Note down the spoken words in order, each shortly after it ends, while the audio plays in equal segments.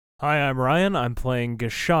Hi, I'm Ryan. I'm playing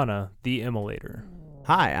Gashana, the Immolator.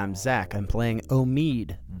 Hi, I'm Zach. I'm playing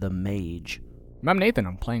Omid, the Mage. I'm Nathan.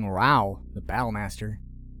 I'm playing Rao, the Battlemaster.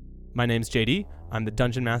 My name's JD. I'm the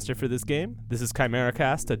Dungeon Master for this game. This is Chimera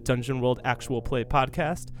Cast, a Dungeon World actual play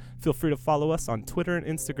podcast. Feel free to follow us on Twitter and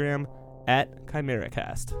Instagram at Chimera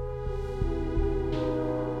Cast.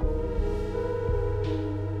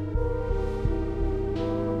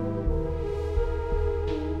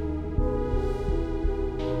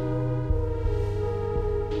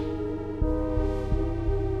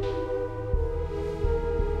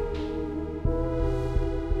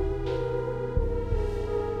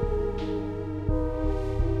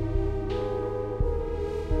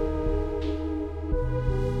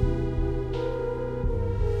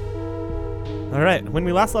 All right, when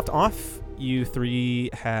we last left off, you three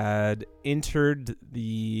had entered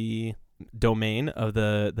the domain of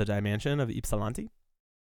the dimension of Ypsilanti.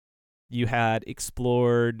 You had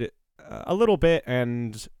explored a little bit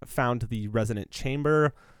and found the resonant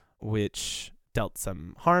chamber, which dealt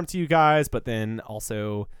some harm to you guys, but then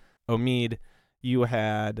also, Omid, you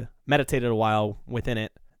had meditated a while within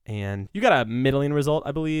it, and you got a middling result,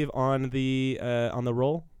 I believe, on the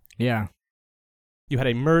roll. Yeah. You had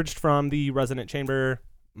emerged from the resonant chamber,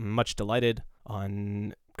 much delighted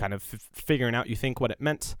on kind of figuring out, you think, what it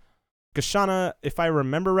meant. Gashana, if I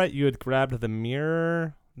remember right, you had grabbed the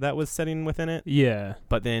mirror that was sitting within it, Yeah.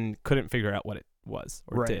 but then couldn't figure out what it was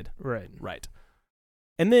or did. Right.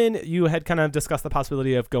 And then you had kind of discussed the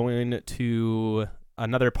possibility of going to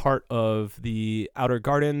another part of the outer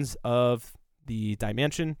gardens of the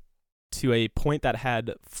dimension to a point that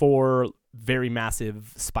had 4 very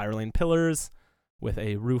massive spiraling pillars with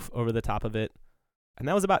a roof over the top of it. And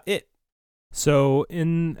that was about it. So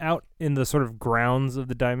out in the sort of grounds of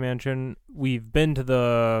the dimension, we've been to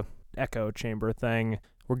the echo chamber thing.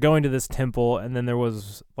 We're going to this temple, and then there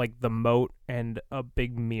was like the moat and a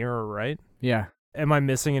big mirror, right? Yeah. Am I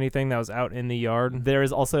missing anything that was out in the yard? There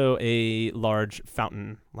is also a large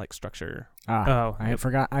fountain-like structure. Oh, I had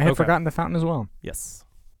forgotten the fountain as well. Yes.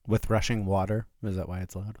 With rushing water. Is that why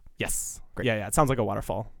it's loud? Yes. Great. Yeah, it sounds like a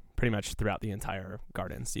waterfall pretty much throughout the entire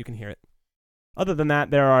garden, so you can hear it. Other than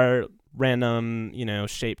that, there are random,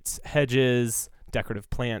 shaped hedges, decorative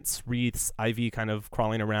plants, wreaths, ivy kind of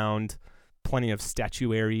crawling around, plenty of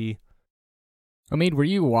statuary. Omid, were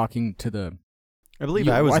you walking to the... I believe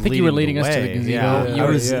You- I was I think you were leading the us to the way. gazebo. Yeah, You I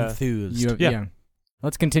were- was yeah. enthused. Yeah.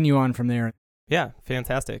 Let's continue on from there. Yeah,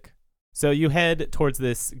 fantastic. So you head towards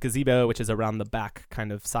this gazebo, which is around the back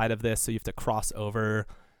kind of side of this, so you have to cross over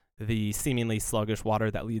the seemingly sluggish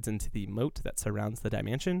water that leads into the moat that surrounds the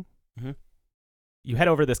dimension. Mhm. You head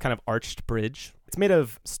over this kind of arched bridge. It's made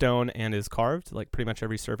of stone and is carved. Like pretty much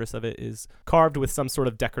every surface of it is carved with some sort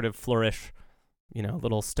of decorative flourish,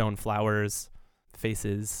 little stone flowers,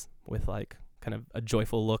 faces with like kind of a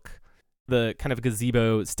joyful look. The kind of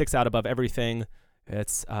gazebo sticks out above everything.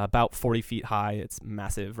 It's about 40 feet high. It's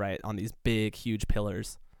massive, right, on these big, huge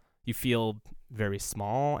pillars. You feel very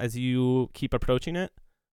small as you keep approaching it.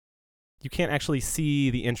 You can't actually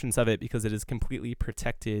see the entrance of it because it is completely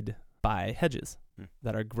protected by hedges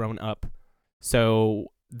that are grown up.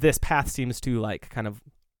 So this path seems to like kind of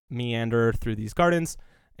meander through these gardens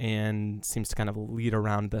and seems to kind of lead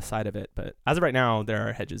around the side of it. But as of right now, there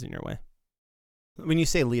are hedges in your way. When you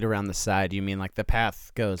say lead around the side, you mean like the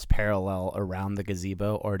path goes parallel around the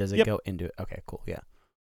gazebo, or does it Yep. go into it? Okay, cool, yeah.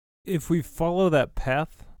 If we follow that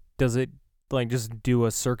path, does it like just do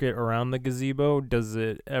a circuit around the gazebo? Does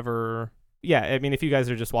it ever... Yeah, I mean, if you guys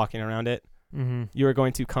are just walking around it, Mm-hmm. you are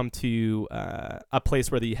going to come to a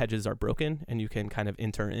place where the hedges are broken, and you can kind of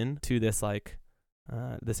enter into this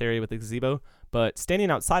this area with the gazebo. But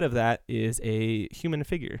standing outside of that is a human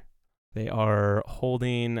figure. They are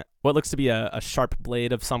holding what looks to be a sharp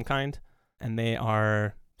blade of some kind, and they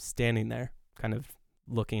are standing there, kind of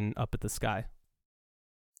looking up at the sky.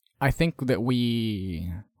 I think that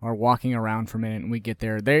we are walking around for a minute and we get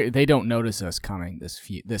there. They don't notice us coming,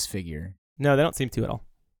 this figure. No, they don't seem to at all.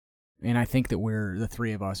 And I think that the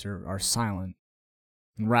 3 of us are silent.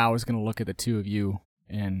 And Rao is going to look at the 2 of you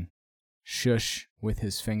and shush with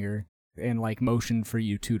his finger and like motion for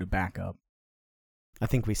you 2 to back up. I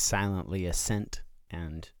think we silently assent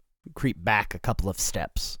and creep back a couple of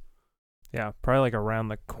steps. Yeah, probably like around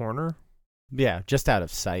the corner. Yeah, just out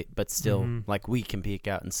of sight, but still, Mhm. like we can peek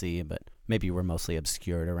out and see, but maybe we're mostly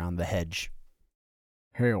obscured around the hedge.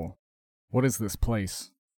 Hail, what is this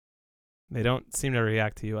place? They don't seem to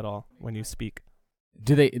react to you at all when you speak.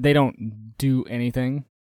 Do they don't do anything?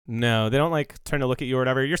 No, they don't like turn to look at you or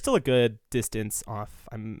whatever. You're still a good distance off.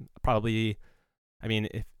 I'm probably I mean,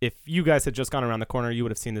 if you guys had just gone around the corner, you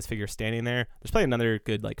would have seen this figure standing there. There's probably another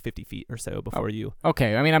good 50 feet or so before you.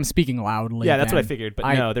 Okay, I mean, I'm speaking loudly. Yeah, that's what I then. figured.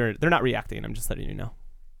 But no, they're not reacting. I'm just letting you know.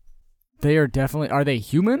 They are definitely. Are they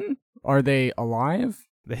human? Are they alive?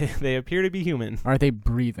 They appear to be human. Are they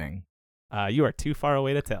breathing? You are too far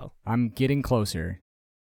away to tell. I'm getting closer.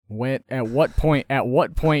 At what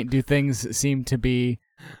point do things seem to be?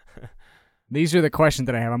 These are the questions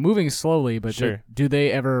that I have. I'm moving slowly, but Sure. do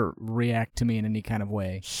they ever react to me in any kind of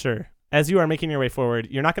way? Sure. As you are making your way forward,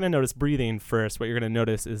 you're not going to notice breathing first. What you're going to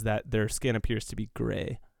notice is that their skin appears to be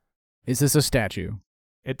gray. Is this a statue?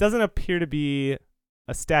 It doesn't appear to be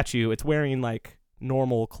a statue. It's wearing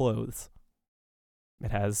normal clothes.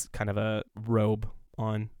 It has kind of a robe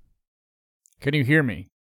on. Can you hear me?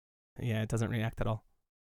 Yeah, it doesn't react at all.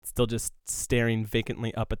 It's still just staring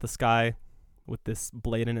vacantly up at the sky with this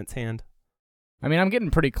blade in its hand. I mean, I'm getting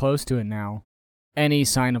pretty close to it now. Any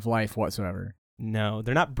sign of life whatsoever? No,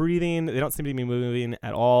 they're not breathing. They don't seem to be moving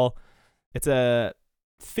at all. It's a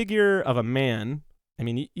figure of a man. I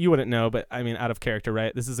mean, you wouldn't know, but I mean, out of character,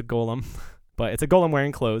 right? This is a golem. But it's a golem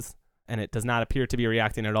wearing clothes, and it does not appear to be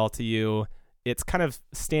reacting at all to you. It's kind of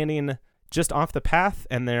standing just off the path,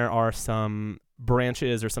 and there are some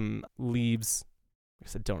branches or some leaves. I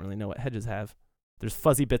guess I don't really know what hedges have. There's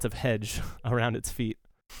fuzzy bits of hedge around its feet.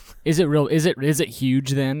 Is it real? Is it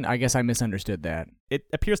huge then? I guess I misunderstood that. It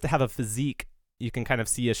appears to have a physique. You can kind of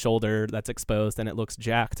see a shoulder that's exposed, and it looks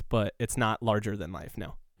jacked, but it's not larger than life,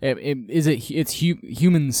 no. It's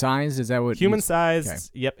human sized? Is that what? Human sized, okay.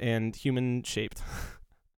 Yep, and human shaped.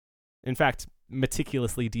 In fact,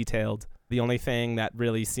 meticulously detailed. The only thing that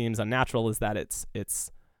really seems unnatural is that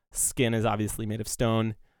its skin is obviously made of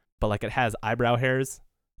stone, but it has eyebrow hairs,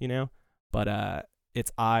 but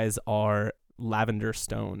its eyes are lavender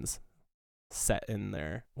stones set in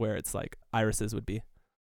there where it's irises would be.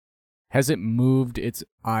 Has it moved its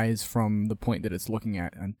eyes from the point that it's looking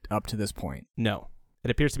at and up to this point? No.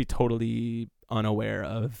 It appears to be totally unaware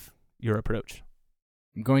of your approach.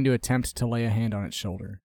 I'm going to attempt to lay a hand on its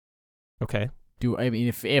shoulder. Okay.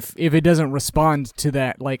 If it doesn't respond to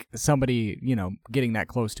that, somebody, getting that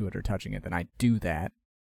close to it or touching it, then I do that.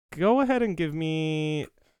 Go ahead and give me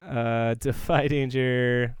Defy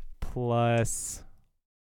Danger plus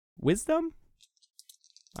Wisdom.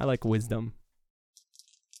 I like Wisdom.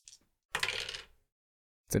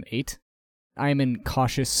 It's an 8. I am in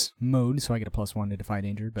cautious mode, so I get a +1 to Defy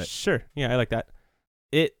Danger. But sure, yeah, I like that.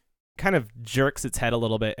 It kind of jerks its head a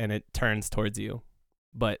little bit and it turns towards you,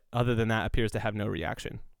 but other than that, appears to have no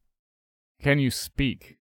reaction. Can you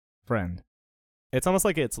speak, friend? It's almost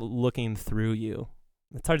like it's looking through you.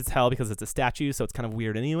 It's hard to tell because it's a statue, so it's kind of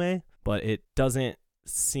weird anyway, but it doesn't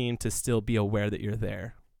seem to still be aware that you're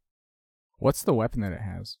there. What's the weapon that it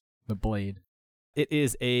has? The blade. It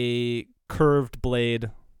is a curved blade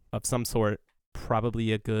of some sort,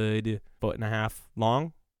 probably a good 1.5 feet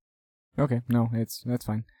long. Okay, no, that's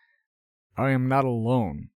fine. I am not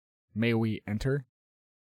alone. May we enter?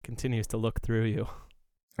 Continues to look through you.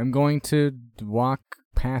 I'm going to walk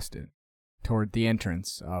past it toward the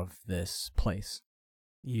entrance of this place.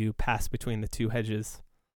 You pass between the two hedges.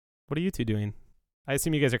 What are you two doing? I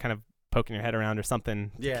assume you guys are kind of poking your head around or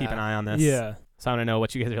something to keep an eye on this. Yeah. So I want to know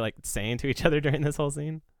what you guys are saying to each other during this whole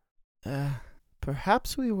scene.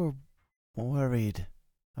 Perhaps we were worried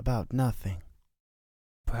about nothing.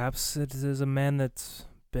 Perhaps it is a man that's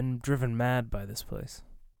been driven mad by this place.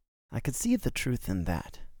 I could see the truth in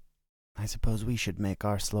that. I suppose we should make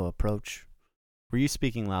our slow approach. Were you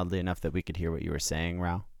speaking loudly enough that we could hear what you were saying,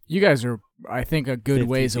 Rao? You guys are, I think, a good 50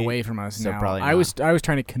 ways feet. away from us So now. probably I not. was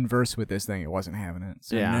trying to converse with this thing. It wasn't having it.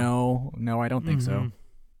 So Yeah. no, I don't think so.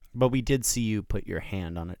 But we did see you put your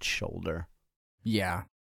hand on its shoulder. Yeah.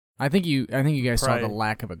 I think you guys saw the Probably.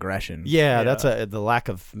 lack of aggression. Yeah, that's the lack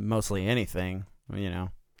of mostly anything, There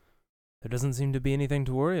doesn't seem to be anything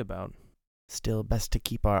to worry about. Still best to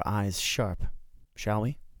keep our eyes sharp, shall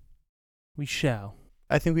we? We shall.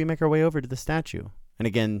 I think we make our way over to the statue. And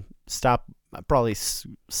again, stop, probably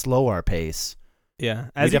slow our pace. Yeah. We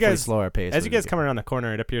As you definitely guys slow our pace. As you when we guys get- come around the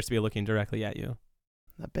corner, it appears to be looking directly at you.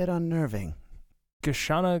 A bit unnerving.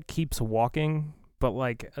 Gashana keeps walking, but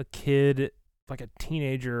like a kid, like a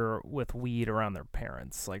teenager with weed around their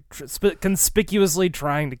parents, conspicuously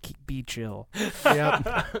trying to be chill.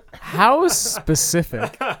 How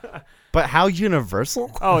specific? But how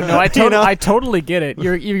universal? Oh no, I You know? I totally get it.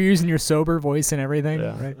 You're using your sober voice and everything,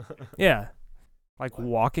 Yeah. right? Yeah. Like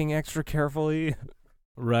walking extra carefully.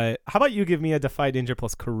 Right. How about you give me a Defy Danger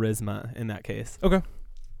plus Charisma in that case? Okay.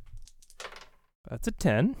 That's a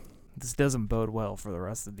 10. This doesn't bode well for the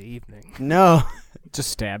rest of the evening. No. Just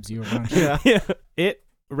stabs you a bunch. Yeah. It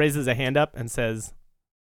raises a hand up and says,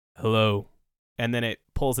 "Hello," and then it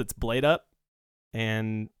pulls its blade up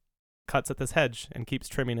and cuts at this hedge and keeps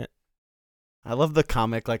trimming it. I love the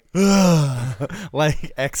comic, like,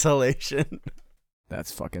 like exhalation.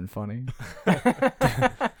 That's fucking funny.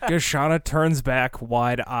 Gashana turns back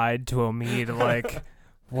wide-eyed to Omid, like,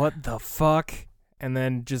 what the fuck? And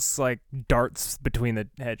then just, like, darts between the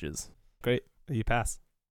hedges. Great. You pass.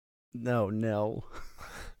 No.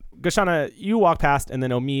 Gashana, you walk past, and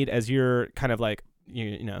then Omid, as you're kind of like,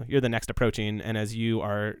 you know, you're the next approaching, and as you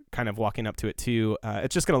are kind of walking up to it too,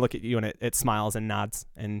 it's just going to look at you, and it smiles and nods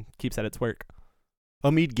and keeps at its work.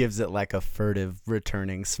 Omid gives it like a furtive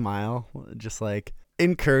returning smile, just like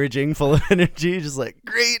encouraging, full of energy, just like,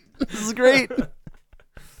 great, this is great. All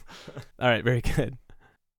right, very good.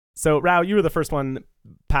 So, Rao, you were the first one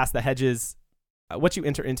past the hedges. What you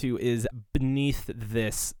enter into is beneath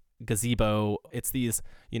this gazebo. It's these,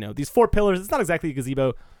 these 4 pillars. It's not exactly a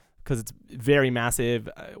gazebo because it's very massive.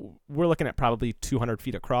 We're looking at probably 200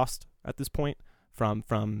 feet across at this point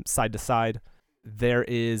from side to side. There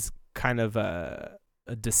is kind of a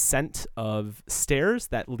descent of stairs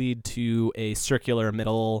that lead to a circular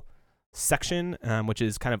middle section, which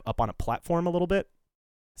is kind of up on a platform a little bit.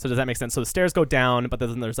 So does that make sense? So the stairs go down, but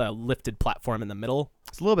then there's a lifted platform in the middle.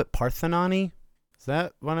 It's a little bit Parthenon-y. Is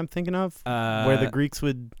that what I'm thinking of? Where the Greeks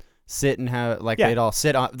would sit and have, like, they'd all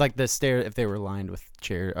sit on, like, the stair if they were lined with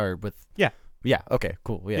chair or with. Yeah. Yeah. Okay.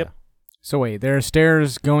 Cool. Yeah. Yep. So wait, there are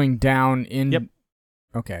stairs going down in. Yep.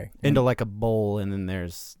 Okay. Into like a bowl, and then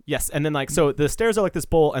there's. Yes, and then so the stairs are like this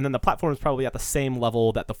bowl, and then the platform is probably at the same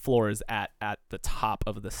level that the floor is at the top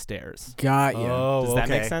of the stairs. Got you. Oh, Does that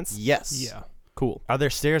make sense? Yes. Yeah. Cool. Are there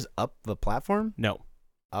stairs up the platform? No.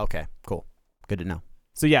 Okay. Cool. Good to know.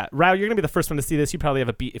 So yeah, Rao, you're gonna be the first one to see this. You probably have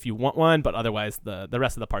a beat if you want one, but otherwise the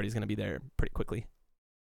rest of the party is gonna be there pretty quickly.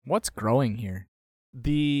 What's growing here?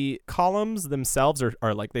 The columns themselves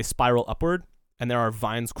are like they spiral upward, and there are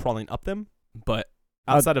vines crawling up them, but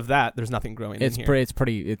outside of that, there's nothing growing in here. It's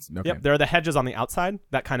okay. Yep, there are the hedges on the outside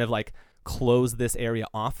that kind of like close this area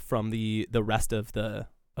off from the rest of the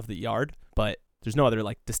yard, but there's no other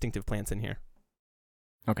like distinctive plants in here.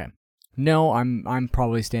 Okay. No, I'm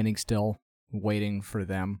probably standing still, waiting for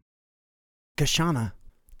them. Gashana,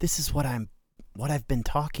 this is what I've been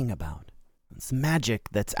talking about. It's magic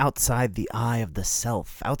that's outside the eye of the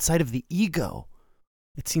self, outside of the ego.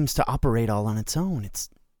 It seems to operate all on its own. It's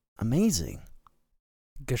amazing.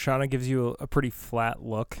 Gashana gives you a pretty flat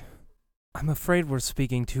look. I'm afraid we're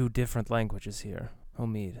speaking 2 different languages here,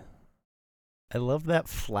 Omid. I love that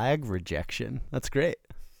flag rejection. That's great.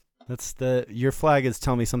 Your flag is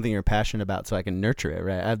telling me something you're passionate about so I can nurture it,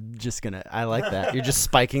 right? I like that. You're just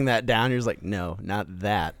spiking that down. You're just like, no, not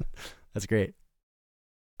that. That's great.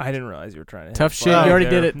 I didn't realize you were trying to. Tough shit. You already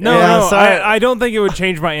did it. No, Yeah, sorry. I don't think it would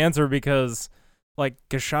change my answer because, like,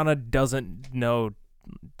 Gashana doesn't know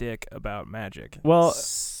dick about magic. Well,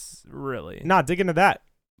 really. Nah, dig into that,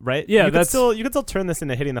 right? Yeah, you could still turn this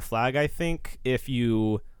into hitting the flag, I think, if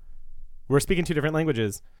you were speaking 2 different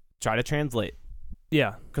languages. Try to translate.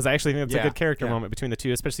 Yeah. Because I actually think it's a good character moment between the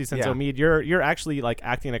 2, especially since Omid, you're actually like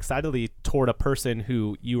acting excitedly toward a person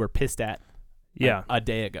who you were pissed at a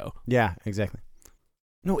day ago. Yeah, exactly.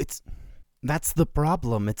 No, that's the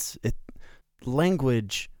problem.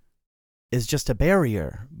 Language is just a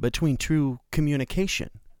barrier between true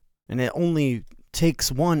communication, and it only takes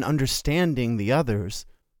one understanding the others,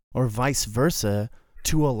 or vice versa,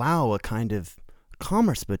 to allow a kind of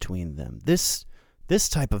commerce between them. This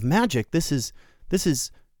type of magic, this is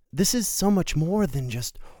so much more than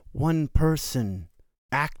just one person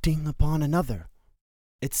acting upon another.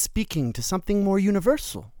 It's speaking to something more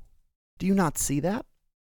universal. Do you not see that?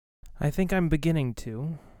 I think I'm beginning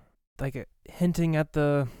to. Like, hinting at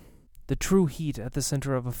the true heat at the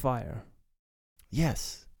center of a fire.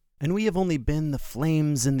 Yes, and we have only been the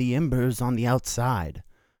flames and the embers on the outside,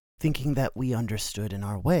 thinking that we understood in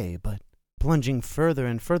our way, but plunging further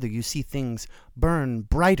and further, you see things burn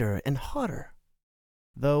brighter and hotter.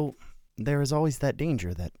 Though there is always that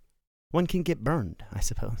danger that one can get burned, I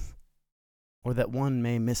suppose. Or that one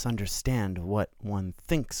may misunderstand what one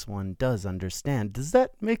thinks one does understand. Does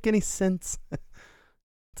that make any sense?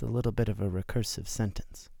 It's a little bit of a recursive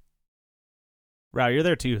sentence. Rao, you're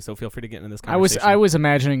there too, so feel free to get into this conversation. I was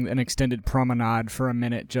imagining an extended promenade for a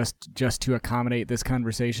minute just to accommodate this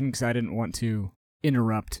conversation because I didn't want to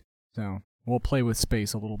interrupt. So we'll play with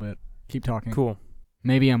space a little bit. Keep talking. Cool.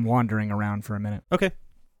 Maybe I'm wandering around for a minute. Okay.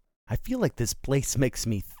 I feel like this place makes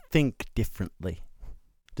me think differently.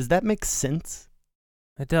 Does that make sense?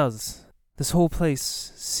 It does. This whole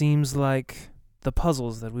place seems like the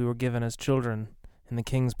puzzles that we were given as children in the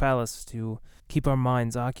king's palace to keep our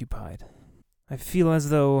minds occupied. I feel as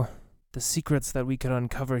though the secrets that we could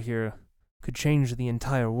uncover here could change the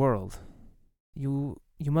entire world. You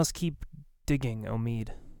must keep digging, Omid.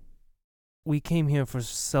 We came here for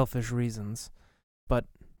selfish reasons, but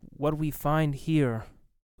what we find here,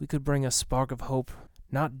 we could bring a spark of hope,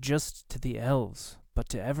 not just to the elves, but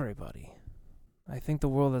to everybody. I think the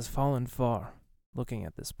world has fallen far, looking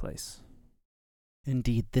at this place.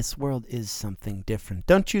 Indeed, this world is something different.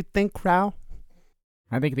 Don't you think, Rao?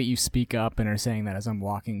 I think that you speak up and are saying that as I'm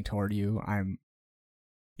walking toward you.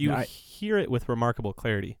 You hear it with remarkable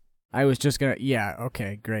clarity. I was just gonna, yeah,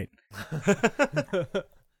 okay, great.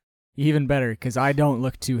 Even better, because I don't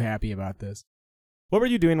look too happy about this. What were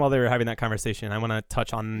you doing while they were having that conversation? I want to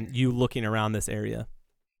touch on you looking around this area.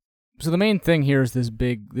 So the main thing here is this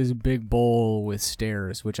big bowl with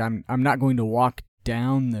stairs, which I'm not going to walk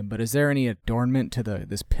down them, but is there any adornment to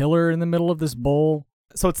this pillar in the middle of this bowl?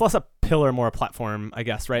 So it's less a pillar, more a platform, I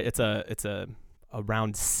guess, right? It's a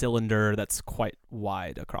round cylinder that's quite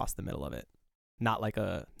wide across the middle of it. Not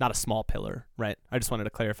a small pillar, right? I just wanted to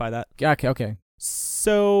clarify that. Yeah, okay.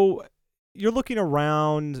 So you're looking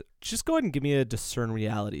around. Just go ahead and give me a discern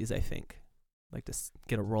realities, I think. I'd like to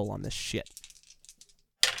get a roll on this shit.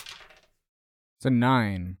 It's a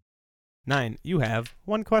 9. 9. You have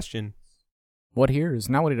one question. What here is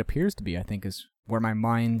not what it appears to be, I think, is where my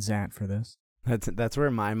mind's at for this. That's where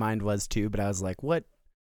my mind was too, but I was like, what?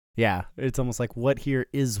 Yeah, it's almost like what here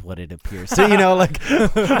is what it appears. So, like,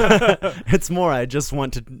 it's more I just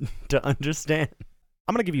want to understand.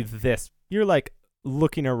 I'm going to give you this. You're like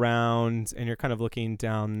looking around and you're kind of looking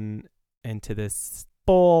down into this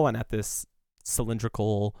bowl and at this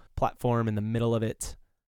cylindrical platform in the middle of it.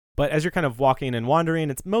 But as you're kind of walking and wandering,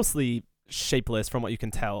 it's mostly shapeless from what you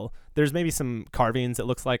can tell. There's maybe some carvings, it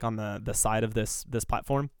looks like, on the side of this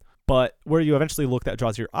platform. But where you eventually look that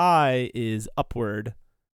draws your eye is upward.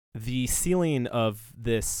 The ceiling of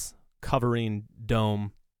this covering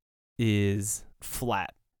dome is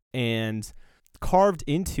flat, and carved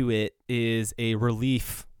into it is a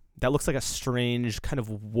relief that looks like a strange kind of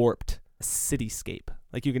warped cityscape.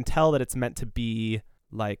 Like you can tell that it's meant to be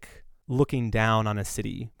like looking down on a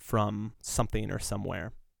city from something or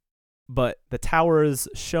somewhere. But the towers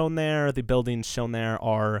shown there, the buildings shown there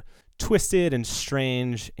are twisted and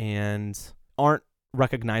strange and aren't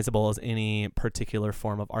recognizable as any particular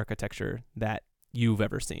form of architecture that you've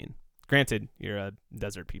ever seen. Granted, you're a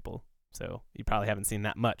desert people, so you probably haven't seen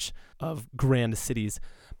that much of grand cities,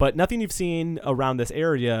 but nothing you've seen around this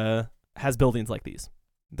area has buildings like these.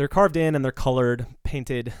 They're carved in and they're colored,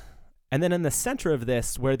 painted, and then in the center of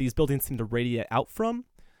this, where these buildings seem to radiate out from,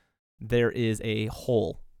 there is a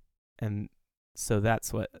hole. And so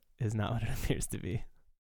that's what is not what it appears to be.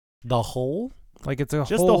 The hole? Like it's a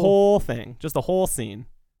just the whole thing, just the whole scene.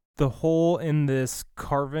 The hole in this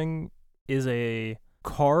carving is a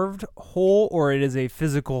carved hole, or it is a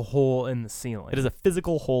physical hole in the ceiling? It is a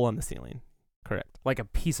physical hole in the ceiling. Correct. Like a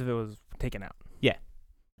piece of it was taken out. Yeah.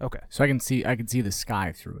 Okay. So I can see the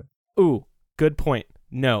sky through it. Ooh, good point.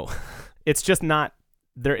 No, it's just not.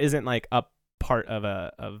 There isn't like a part of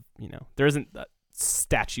there isn't a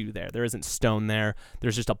statue there. There isn't stone there.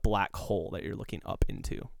 There's just a black hole that you're looking up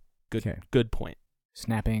into. Good point.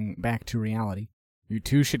 Snapping back to reality. You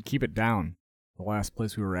two should keep it down. The last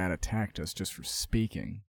place we were at attacked us just for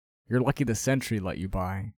speaking. You're lucky the sentry let you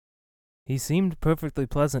by. He seemed perfectly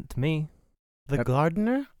pleasant to me. The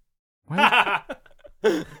gardener? What?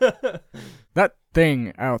 That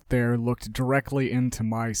thing out there looked directly into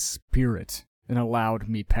my spirit and allowed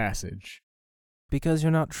me passage. Because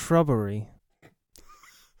you're not shrubbery.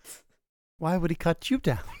 Why would he cut you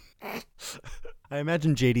down? I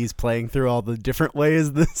imagine JD's playing through all the different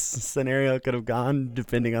ways this scenario could have gone,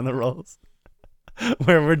 depending on the rolls.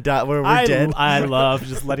 where we're dead. I love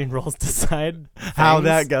just letting rolls decide how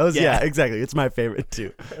that goes. Yeah. Yeah, exactly. It's my favorite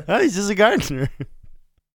too. Oh, he's just a gardener.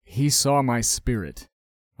 He saw my spirit.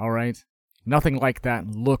 All right? Nothing like that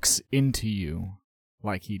looks into you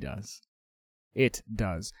like he does. It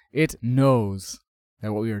does. It knows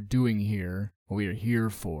that what we are doing here, what we are here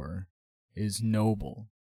for, is noble.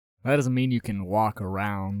 That doesn't mean you can walk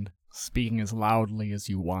around speaking as loudly as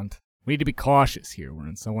you want. We need to be cautious here. We're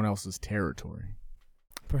in someone else's territory.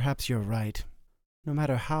 Perhaps you're right. No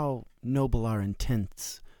matter how noble our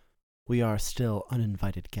intents, we are still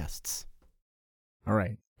uninvited guests. All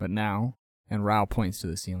right, but now, and Rao points to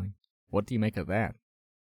the ceiling, what do you make of that?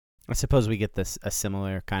 I suppose we get a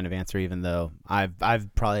similar kind of answer, even though I've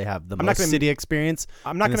probably have the I'm not most gonna- city experience.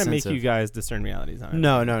 I'm not In the going to make sense you of- guys discern realities on it.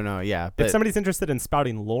 No, yeah. But If somebody's interested in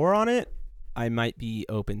spouting lore on it, I might be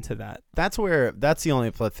open to that. That's the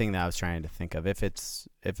only thing that I was trying to think of. If it's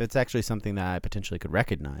actually something that I potentially could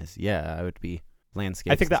recognize, yeah, I would be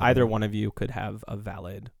landscape. I think that either one of you could have a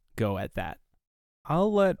valid go at that.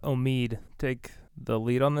 I'll let Omid take the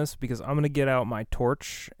lead on this because I'm gonna get out my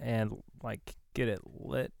torch and like get it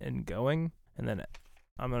lit and going, and then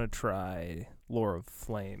I'm gonna try Lore of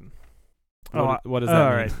Flame. What does that mean?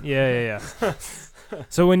 All right. Yeah.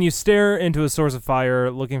 So when you stare into a source of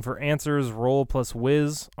fire looking for answers, roll plus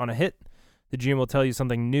whiz on a hit. The GM will tell you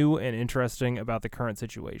something new and interesting about the current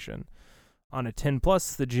situation. On a 10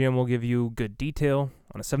 plus, the GM will give you good detail.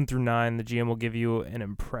 On a 7 through 9, the GM will give you an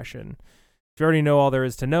impression. If you already know all there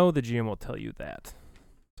is to know, the GM will tell you that.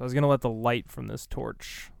 So I was going to let the light from this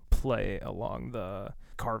torch play along the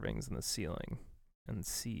carvings in the ceiling and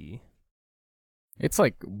see. It's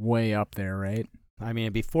like way up there, right? I mean,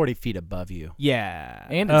 it'd be 40 feet above you. Yeah.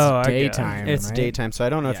 And it's I get it. daytime. It's right? daytime, so I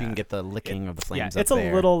don't know if you Yeah. can get the licking of the flames. It's up a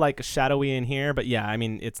there. little like shadowy in here, but yeah, I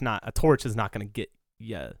mean, it's not a torch is not going to get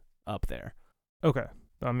you up there. Okay.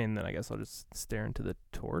 I mean, then I guess I'll just stare into the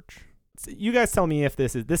torch. So you guys tell me if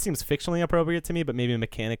this seems fictionally appropriate to me, but maybe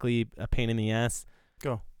mechanically a pain in the ass.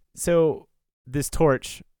 Go. So this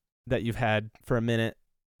torch that you've had for a minute,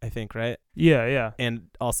 I think, right? Yeah. And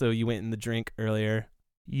also you went in the drink earlier.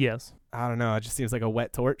 Yes. I don't know. It just seems like a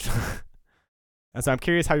wet torch. And so I'm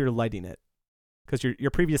curious how you're lighting it, because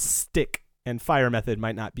your previous stick and fire method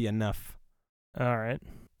might not be enough. All right.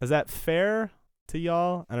 Is that fair to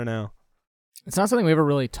y'all? I don't know. It's not something we ever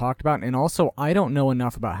really talked about, and also I don't know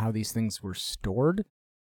enough about how these things were stored.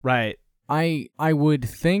 Right. I would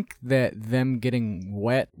think that them getting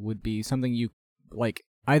wet would be something you like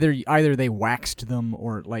either they waxed them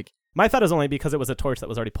or like, My thought is only because it was a torch that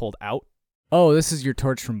was already pulled out. oh, this is your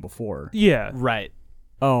torch from before. Yeah. Right.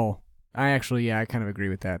 Oh, I kind of agree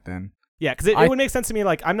with that then. Yeah, because it would make sense to me.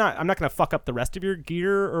 Like, I'm not gonna fuck up the rest of your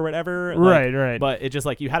gear or whatever. Like, Right. But it just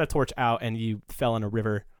like you had a torch out and you fell in a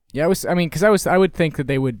river. Yeah, I would think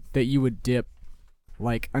that you would dip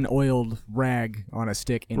like an oiled rag on a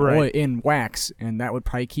stick in Right. in wax, and that would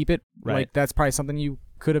probably keep it. Right. Like that's probably something you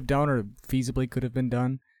could have done or feasibly could have been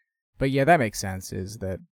done. But yeah, that makes sense. Is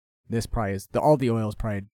that this probably is all the oil's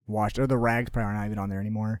probably washed, or the rags probably aren't even on there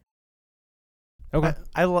anymore. Okay.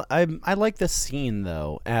 I like this scene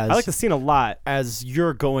though. As I like the scene a lot. as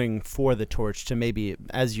you're going for the torch to maybe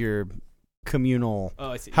as your communal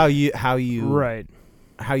Oh, I see. how you Right.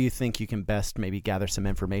 how you think you can best maybe gather some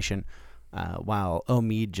information, while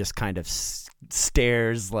Omid just kind of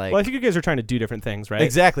stares like. Well, I think you guys are trying to do different things, right?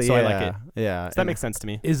 Exactly. So yeah, I like it. Yeah. So that makes sense to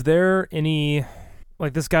me. Is there any,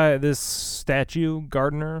 like this statue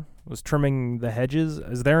gardener was trimming the hedges?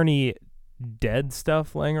 Is there any dead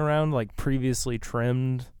stuff laying around, like previously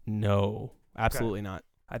trimmed? No, absolutely not.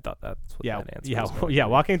 I thought that's what Yeah, that answer yeah, was going yeah. to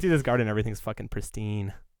be. Walking through this garden, everything's fucking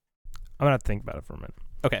pristine. I'm gonna have to think about it for a minute.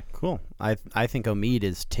 Okay. Cool. I think Omid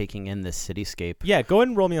is taking in this cityscape. Yeah, go ahead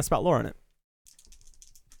and roll me a spout lore on it.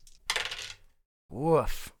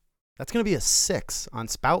 Woof. That's gonna be a 6 on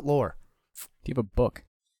Spout Lore. Do you have a book?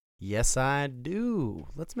 Yes, I do.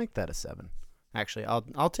 Let's make that a 7. Actually,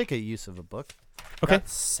 I'll take a use of a book. Okay. Got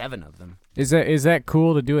 7 of them. Is that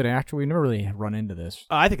cool to do it after? We never really run into this.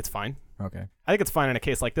 I think it's fine. Okay. I think it's fine in a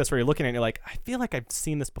case like this where you're looking at it and you're like, I feel like I've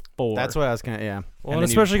seen this before. That's what I was gonna. Yeah. Well, And and then you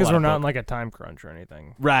especially pull because out we're a not book. in like a time crunch or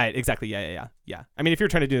anything. Right, exactly. Yeah. I mean, if you're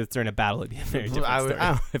trying to do this during a battle, it'd be a very different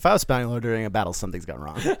story. If I was spouting Lore during a battle, something's gone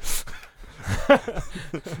wrong.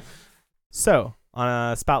 So, on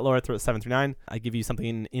a spout lore through 7 through 9, I give you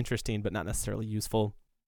something interesting but not necessarily useful.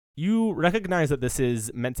 You recognize that this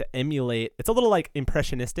is meant to emulate. It's a little like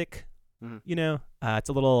impressionistic, you know. It's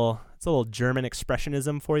a little German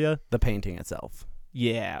expressionism for you. The painting itself.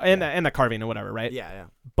 Yeah, and the carving or whatever, right? Yeah.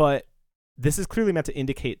 But this is clearly meant to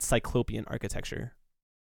indicate Cyclopean architecture.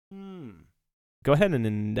 Go ahead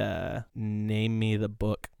and name me the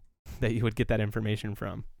book that you would get that information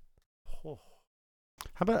from.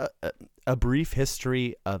 How about a brief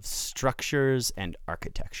history of structures and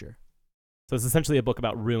architecture? So it's essentially a book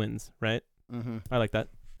about ruins, right? Mm-hmm. I like that.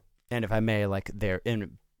 And if I may, like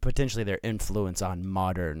potentially their influence on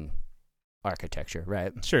modern architecture,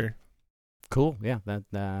 right? Sure. Cool. Yeah.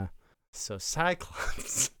 So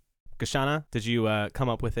Cyclops. Gashana, did you come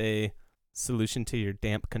up with a solution to your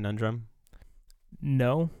damp conundrum?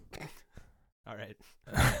 No. All right.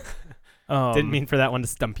 Um, Didn't mean for that one to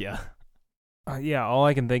stump you. Yeah, all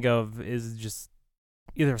I can think of is just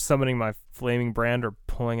either summoning my flaming brand or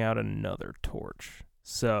pulling out another torch.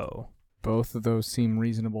 So Both of those seem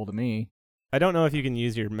reasonable to me. I don't know if you can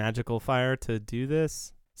use your magical fire to do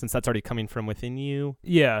this, since that's already coming from within you.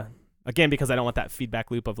 yeah, Again, because I don't want that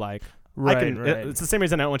feedback loop of like, Right, It's the same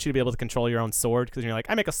reason I don't want you to be able to control your own sword, because you're like,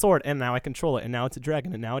 I make a sword and now I control it, and now it's a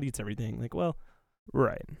dragon and now it eats everything. Like, well,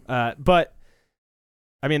 right. but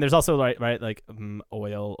I mean, there's also like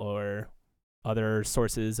oil or other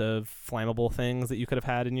sources of flammable things that you could have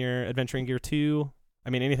had in your adventuring gear too. I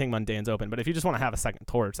mean, anything mundane's open, but if you just want to have a second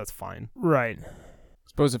torch, that's fine. Right.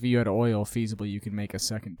 Suppose if you had oil feasible, you could make a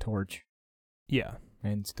second torch Yeah.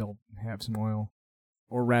 and still have some oil.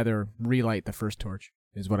 Or rather, relight the first torch,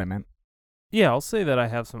 is what I meant. Yeah, I'll say that I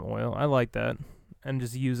have some oil. I like that. And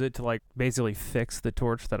just use it to, like, basically fix the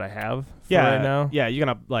torch that I have for right now. Yeah, you're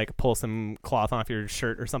going to, like, pull some cloth off your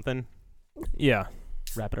shirt or something, Yeah.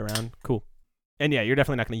 wrap it around. Cool. And yeah, you're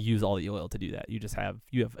definitely not going to use all the oil to do that. You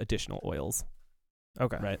have additional oils.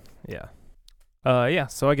 Okay. Right. Yeah. Yeah,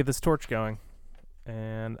 so I get this torch going.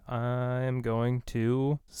 And I'm going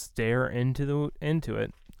to stare into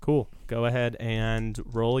it. Cool. Go ahead and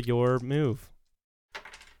roll your move.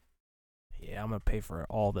 Yeah, I'm going to pay for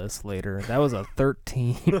all this later. That was a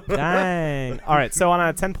 13. Dang. All right, so on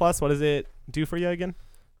a 10 plus, what does it do for you again?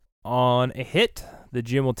 On a hit, the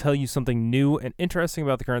GM will tell you something new and interesting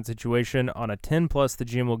about the current situation. On a 10 plus, the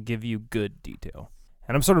GM will give you good detail.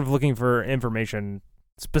 And I'm sort of looking for information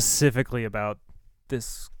specifically about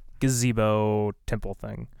this gazebo temple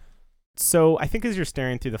thing. So I think as you're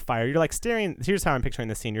staring through the fire, you're like staring. Here's how I'm picturing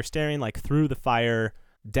the scene. You're staring like through the fire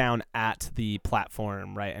down at the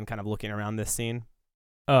platform, right? And kind of looking around this scene.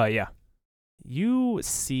 Yeah. You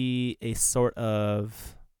see a sort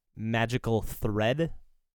of magical thread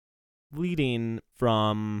leading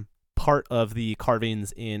from part of the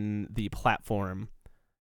carvings in the platform,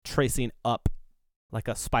 tracing up like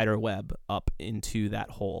a spider web up into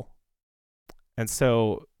that hole. And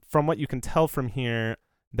so from what you can tell from here,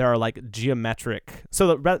 there are like geometric.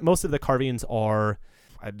 So most of the carvings are,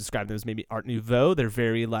 I describe them as maybe Art Nouveau. They're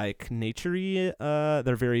very like naturey.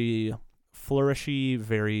 They're very flourishy,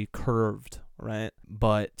 very curved, right?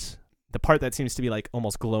 But the part that seems to be like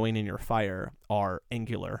almost glowing in your fire are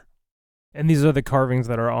angular. And these are the carvings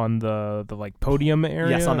that are on the like podium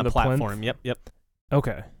area? Yes, on the plinth? platform. Yep.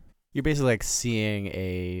 Okay. You're basically like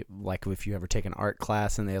seeing like if you ever take an art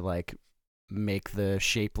class and they like make the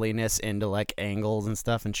shapeliness into like angles and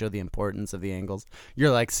stuff and show the importance of the angles.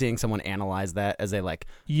 You're like seeing someone analyze that as they like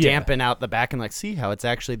dampen out the back and like see how it's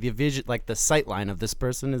actually the vision, like the sight line of this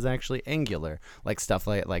person is actually angular, like stuff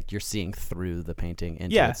like you're seeing through the painting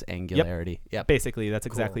into its angularity. Yep. Basically, that's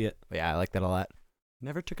exactly it. Yeah, I like that a lot.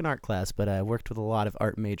 Never took an art class, but I worked with a lot of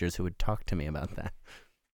art majors who would talk to me about that.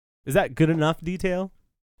 Is that good enough detail?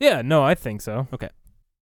 Yeah, no, I think so. Okay.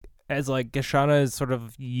 As like Gashana is sort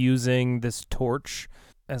of using this torch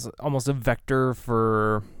as almost a vector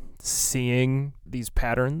for seeing these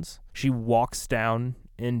patterns, she walks down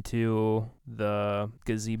into the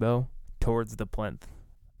gazebo towards the plinth.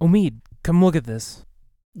 Omid, come look at this.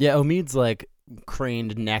 Yeah, Omid's like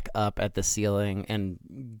craned neck up at the ceiling and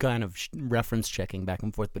kind of reference checking back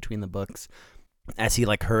and forth between the books as he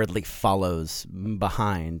like hurriedly follows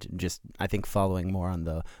behind, just I think following more on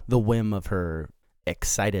the whim of her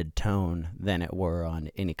excited tone than it were on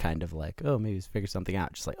any kind of like, oh, maybe figure something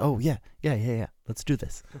out. Just like, oh yeah, let's do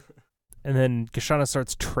this. And then Gashana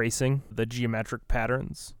starts tracing the geometric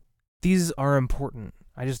patterns. These are important.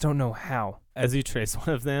 I just don't know how. As you trace one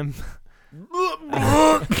of them,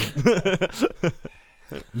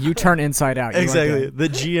 You turn inside out. Exactly. The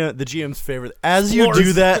GM's favorite. As you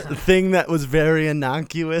do that thing that was very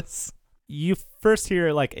innocuous, you first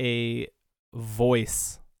hear like a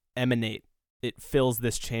voice emanate. It fills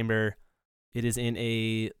this chamber. It is in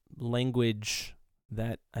a language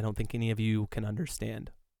that I don't think any of you can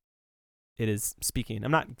understand. It is speaking.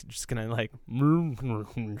 I'm not just gonna like. no,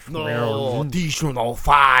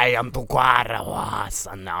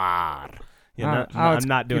 Yeah, I'm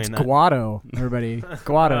not doing it's that. Guado, everybody.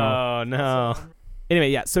 Guado. Oh no. Anyway,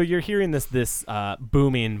 yeah. So you're hearing this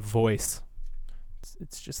booming voice.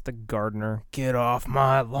 It's just the gardener. Get off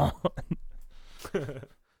my lawn.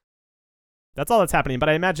 That's all that's happening. But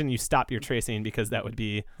I imagine you stop your tracing because that would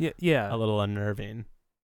be Yeah. a little unnerving.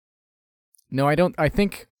 No, I don't. I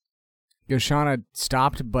think Gashana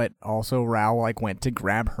stopped, but also Rao like went to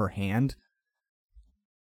grab her hand.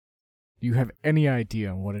 Do you have any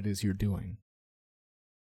idea what it is you're doing?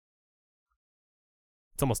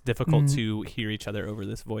 It's almost difficult to hear each other over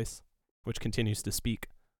this voice, which continues to speak.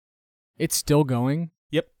 It's still going?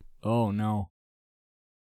 Yep. Oh, no.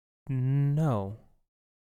 No.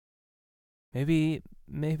 Maybe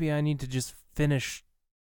I need to just finish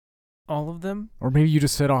all of them? Or maybe you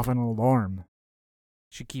just set off an alarm.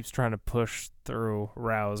 She keeps trying to push through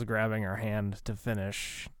Rao's grabbing her hand to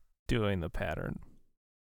finish doing the pattern.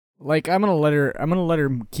 Like, I'm gonna let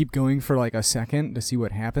her keep going for like a second to see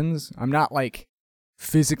what happens. I'm not like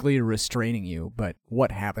physically restraining you, but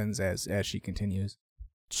what happens as she continues?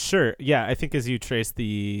 Sure. Yeah, I think as you trace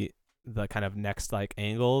the kind of next like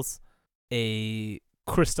angles, a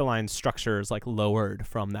crystalline structure is like lowered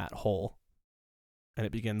from that hole, and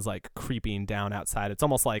it begins like creeping down outside. It's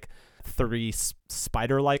almost like 3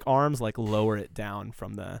 spider-like arms like lower it down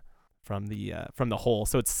from the hole.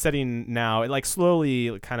 So it's sitting now. It like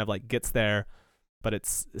slowly kind of like gets there, but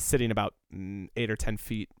it's sitting about 8 or 10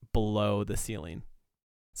 feet below the ceiling,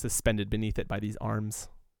 suspended beneath it by these arms.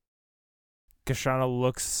 Kashana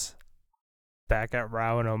looks back at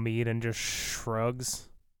Rao and Omid and just shrugs.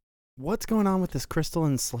 What's going on with this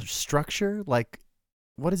crystalline structure? Like,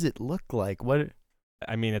 what does it look like? What?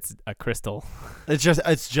 I mean, it's a crystal. It's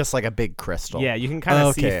just like a big crystal. Yeah, you can kind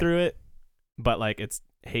of see Okay. through it, but like it's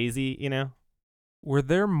hazy, you know? Were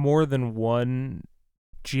there more than one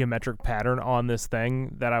geometric pattern on this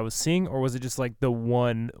thing that I was seeing, or was it just like the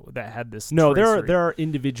one that had this? No, tracery? there are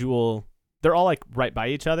individual. They're all like right by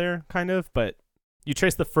each other, kind of. But you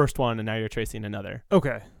trace the first one, and now you're tracing another.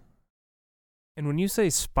 Okay. And when you say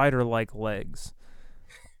spider-like legs,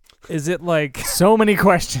 is it like So many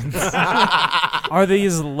questions. are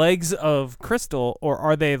these legs of crystal, or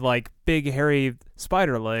are they like big hairy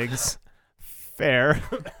spider legs? Fair.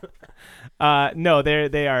 No,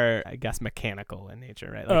 they are, I guess, mechanical in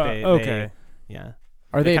nature, right? Like Okay. yeah.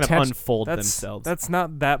 Are they kind of attached? unfold That's themselves. That's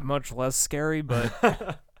not that much less scary,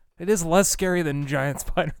 but it is less scary than giant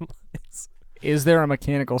spider legs. Is there a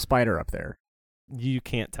mechanical spider up there? You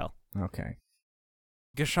can't tell. Okay.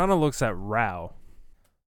 Gashana looks at Rao.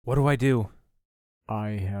 What do I do? I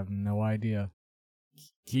have no idea.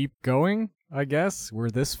 Keep going, I guess. We're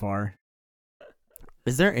this far.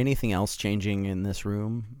 Is there anything else changing in this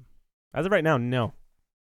room? As of right now, no.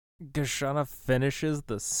 Gashana finishes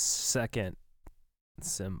the second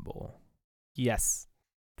symbol. Yes,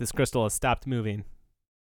 this crystal has stopped moving.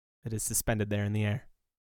 It is suspended there in the air.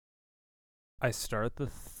 I start the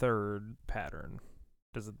third pattern.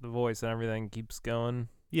 Does it, the voice and everything keeps going?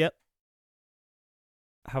 Yep.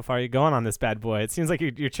 How far are you going on this bad boy? It seems like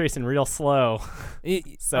you're tracing real slow.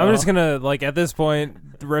 So I'm just gonna, like, at this point,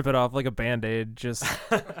 rip it off like a Band-Aid. Just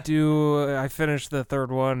I finish the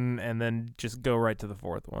third one and then just go right to the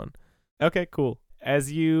fourth one. Okay, cool.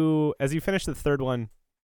 As you finish the third one,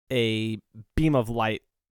 a beam of light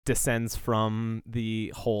descends from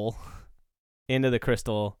the hole into the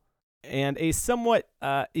crystal, and a somewhat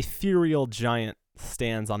ethereal giant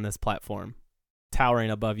stands on this platform,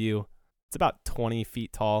 towering above you. It's about 20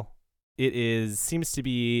 feet tall. It seems to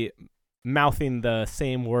be mouthing the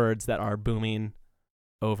same words that are booming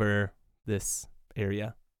over this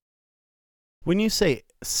area. When you say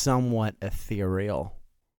somewhat ethereal,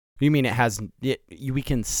 you mean we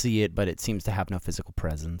can see it, but it seems to have no physical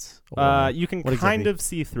presence? Or You can what kind exactly? of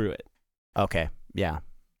see through it. Okay, yeah.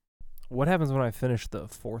 What happens when I finish the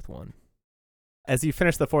fourth one? As you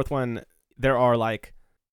finish the fourth one, there are like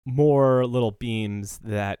more little beams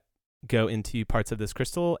that go into parts of this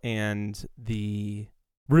crystal, and the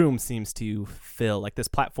room seems to fill, like this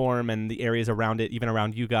platform and the areas around it, even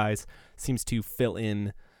around you guys, seems to fill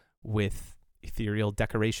in with ethereal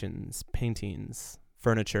decorations, paintings,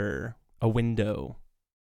 furniture, a window.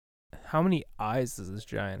 How many eyes does this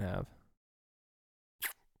giant have?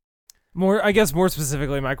 I guess more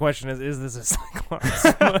specifically, my question is this a Cyclops?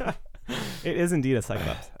 It is indeed a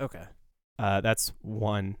Cyclops. Okay. That's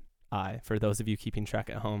one eye for those of you keeping track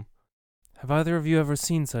at home. Have either of you ever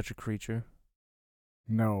seen such a creature?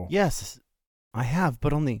 No. Yes, I have,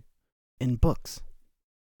 but only in books.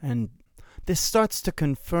 And this starts to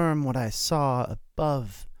confirm what I saw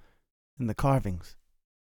above in the carvings.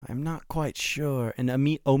 I'm not quite sure. And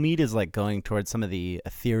Omid is like going towards some of the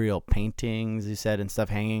ethereal paintings you said and stuff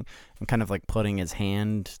hanging, and kind of like putting his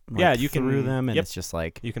hand You can through them, and yep. it's just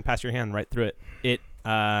like You can pass your hand right through it.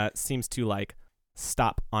 It seems to like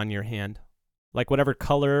stop on your hand, like whatever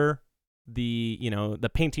color the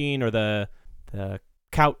painting or the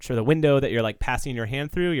couch or the window that you're like passing your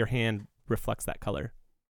hand through, your hand reflects that color.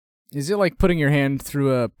 Is it like putting your hand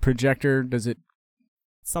through a projector? Does it?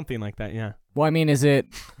 Something like that, yeah. Well, I mean, is it?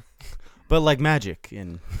 but like magic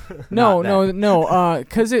and No, not that. no.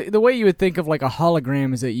 Because the way you would think of like a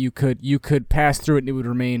hologram is that you could pass through it and it would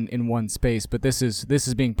remain in one space. But this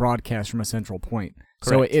is being broadcast from a central point,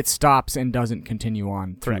 so Correct. it stops and doesn't continue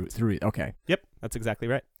on Correct. through it. Okay. Yep, that's exactly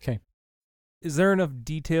right. Is there enough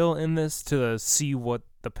detail in this to see what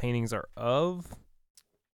the paintings are of?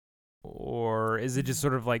 Or is it just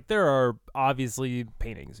sort of like there are obviously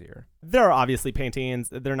paintings here? There are obviously paintings.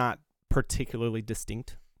 They're not particularly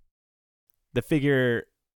distinct. The figure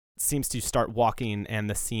seems to start walking, and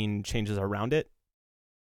the scene changes around it,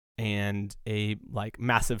 and a like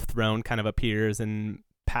massive throne kind of appears and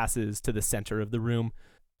passes to the center of the room,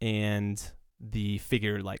 and the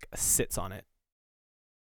figure like sits on it.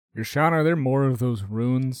 Gershon, are there more of those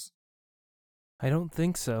runes? I don't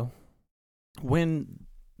think so. When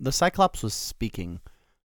the Cyclops was speaking,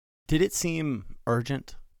 did it seem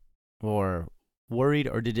urgent or worried,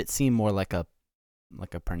 or did it seem more like a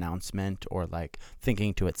pronouncement or like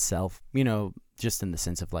thinking to itself? You know, just in the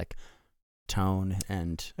sense of like tone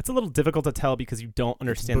and It's a little difficult to tell because you don't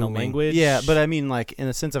understand the booming. language. Yeah, but I mean, like in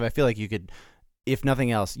the sense of, I feel like you could, if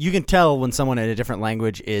nothing else, you can tell when someone in a different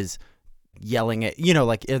language is yelling at, you know,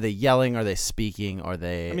 like are they yelling, are they speaking, are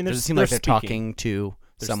they? I mean, does it seem they're like they're speaking. talking to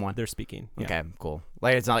someone? They're speaking. Yeah. Okay, cool.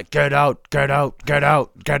 Like it's not like get out, get out, get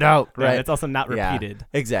out, get out. Right. Right. It's also not Yeah. repeated.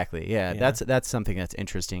 Exactly. Yeah. Yeah. That's something that's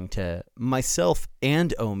interesting to myself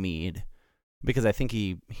and Omid, because I think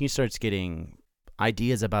he starts getting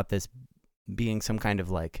ideas about this being some kind of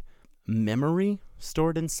like memory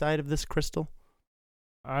stored inside of this crystal.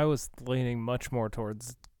 I was leaning much more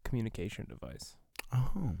towards communication device.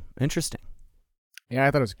 Oh, interesting. Yeah,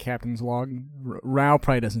 I thought it was a captain's log. Rao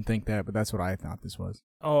probably doesn't think that, but that's what I thought this was.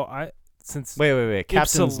 Oh, since Wait.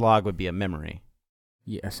 Captain's Ipsil- log would be a memory.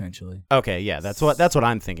 Yeah, essentially. Okay, yeah, that's what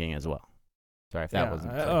I'm thinking as well. Sorry if that yeah,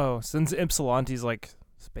 wasn't. since Ypsilanti's like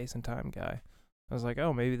space and time guy, I was like,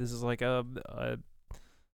 oh, maybe this is like a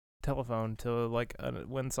telephone to like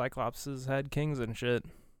when Cyclopses had kings and shit.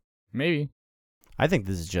 Maybe. I think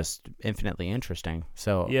this is just infinitely interesting.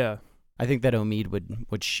 So Yeah. I think that Omid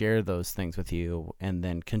would share those things with you and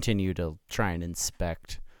then continue to try and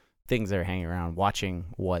inspect things that are hanging around, watching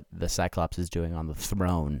what the Cyclops is doing on the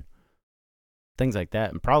throne, things like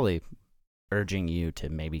that, and probably urging you to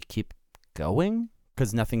maybe keep going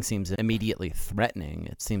because nothing seems immediately threatening.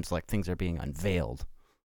 It seems like things are being unveiled.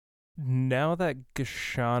 Now that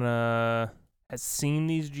Gashana has seen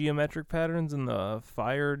these geometric patterns in the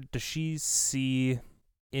fire, does she see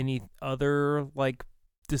any other like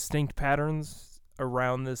distinct patterns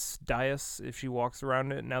around this dais if she walks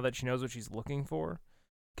around it now that she knows what she's looking for?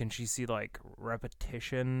 Can she see like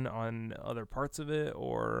repetition on other parts of it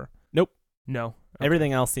or Nope. No. Okay.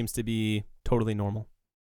 Everything else seems to be totally normal.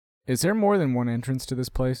 Is there more than one entrance to this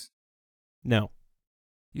place? No.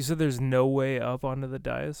 You said there's no way up onto the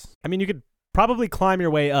dais? I mean, you could probably climb your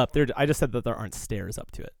way up. I just said that there aren't stairs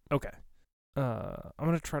up to it. Okay. I'm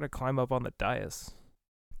going to try to climb up on the dais.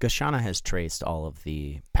 Gashana has traced all of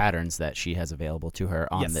the patterns that she has available to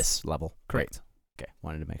her on Yes. this level. Correct. Great. Okay,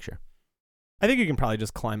 wanted to make sure. I think you can probably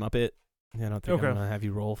just climb up it. I don't think Okay. I'm going to have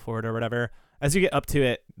you roll for it or whatever. As you get up to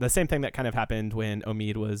it, the same thing that kind of happened when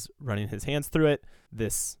Omid was running his hands through it,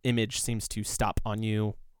 this image seems to stop on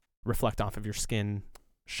you, reflect off of your skin,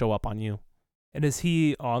 show up on you. And is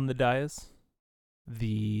he on the dais?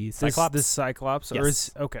 The This- Cyclops. This Cyclops? Or Yes.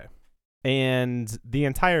 is okay. And the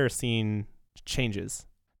entire scene changes.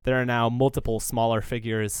 There are now multiple smaller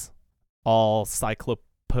figures, all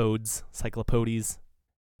cyclopodes.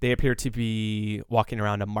 They appear to be walking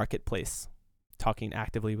around a marketplace, talking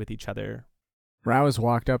actively with each other. Rao has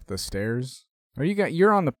walked up the stairs.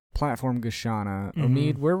 You're on the platform, Gashana. Mhm.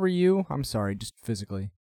 Omid, where were you? I'm sorry, just physically.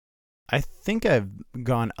 I think I've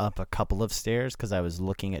gone up a couple of stairs because I was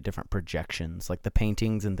looking at different projections, like the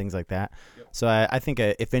paintings and things like that. Yep. So I think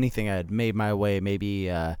if anything, I had made my way maybe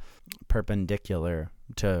perpendicular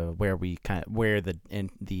to where where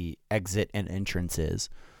the exit and entrance is.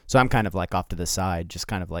 So I'm kind of like off to the side, just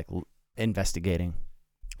kind of like investigating.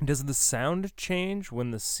 Does the sound change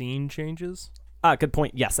when the scene changes? Good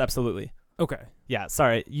point. Yes, absolutely. Okay. Yeah,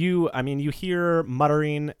 sorry. You hear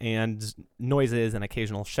muttering and noises and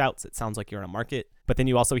occasional shouts. It sounds like you're in a market. But then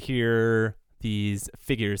you also hear these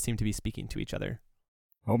figures seem to be speaking to each other.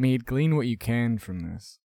 Omid, glean what you can from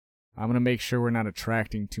this. I'm going to make sure we're not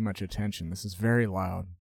attracting too much attention. This is very loud.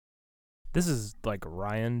 This is like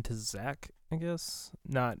Ryan to Zach, I guess.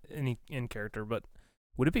 Not any in character, but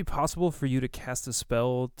would it be possible for you to cast a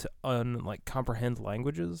spell to comprehend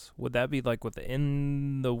languages? Would that be like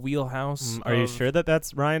within the wheelhouse? Are you of- sure that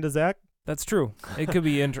that's Ryan to Zach? That's true. It could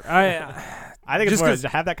be interesting. I think it's Just more 'cause- to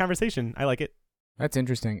have that conversation. I like it. That's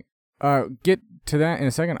interesting. Get to that in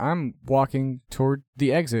a second. I'm walking toward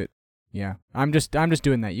the exit. Yeah, I'm just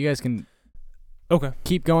doing that. You guys can Okay.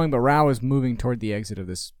 keep going, but Rao is moving toward the exit of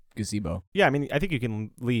this gazebo. Yeah, I mean, I think you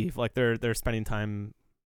can leave. Like they're spending time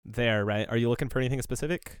there, right? Are you looking for anything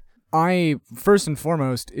specific? First and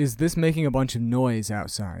foremost, is this making a bunch of noise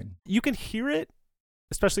outside? You can hear it,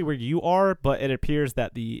 especially where you are, but it appears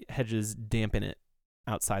that the hedges dampen it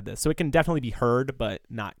outside this. So it can definitely be heard, but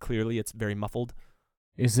not clearly. It's very muffled.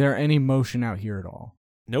 Is there any motion out here at all?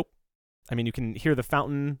 Nope. I mean, you can hear the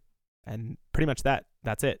fountain, and pretty much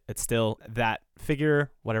that's it. It's still that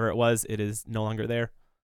figure, whatever it was, it is no longer there.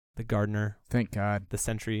 The gardener, Thank God. the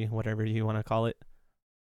sentry, whatever you want to call it.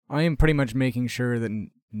 I am pretty much making sure that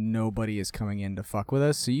nobody is coming in to fuck with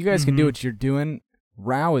us, so you guys can do what you're doing.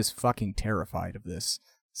 Rao is fucking terrified of this,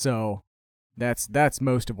 so that's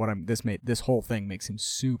most of what this whole thing makes him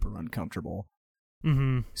super uncomfortable.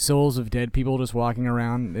 Souls of dead people just walking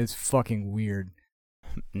around is fucking weird.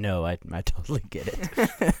 No, I totally get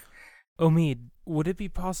it. Omid, would it be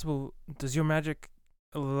possible, does your magic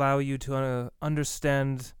allow you to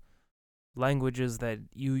understand languages that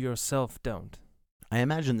you yourself don't? I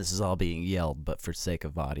imagine this is all being yelled, but for sake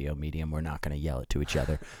of audio medium, we're not going to yell it to each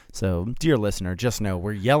other. So, dear listener, just know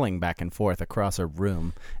we're yelling back and forth across a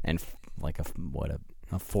room and like a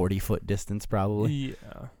 40-foot distance probably.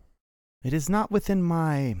 Yeah. It is not within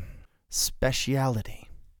my speciality,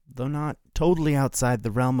 though not totally outside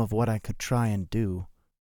the realm of what I could try and do.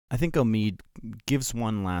 I think Omid gives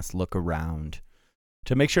one last look around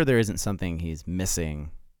to make sure there isn't something he's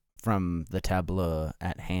missing from the tableau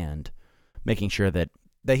at hand, making sure that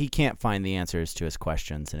he can't find the answers to his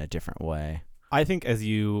questions in a different way. I think as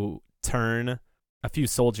you turn, a few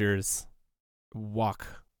soldiers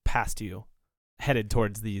walk past you, headed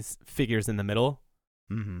towards these figures in the middle.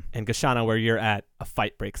 Mm-hmm. And Gashana, where you're at, a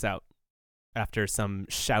fight breaks out after some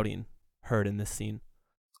shouting heard in this scene.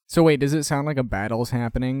 So wait, does it sound like a battle's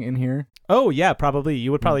happening in here? Oh, yeah, probably.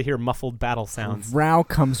 You would probably hear muffled battle sounds. Rao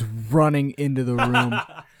comes running into the room.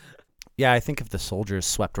 Yeah, I think if the soldiers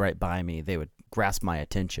swept right by me, they would grasp my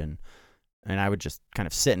attention, and I would just kind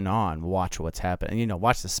of sit in awe and watch what's happening.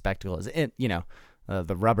 Watch the spectacle, the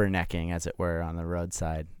rubbernecking, as it were, on the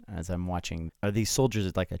roadside as I'm watching. Are these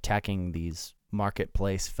soldiers like attacking these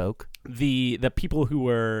marketplace folk? The people who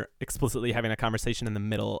were explicitly having a conversation in the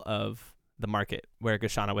middle of the market where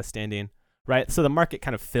Gashana was standing, right? So the market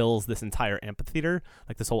kind of fills this entire amphitheater,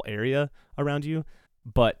 like this whole area around you.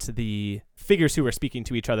 But the figures who were speaking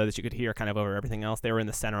to each other that you could hear kind of over everything else, they were in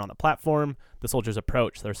the center on the platform. The soldiers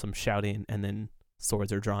approach. There's some shouting, and then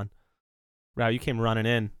swords are drawn. Rao, you came running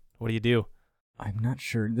in. What do you do? I'm not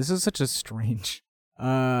sure. This is such a strange...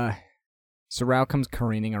 So Rao comes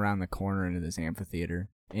careening around the corner into this amphitheater,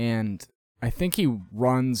 and I think he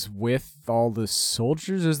runs with all the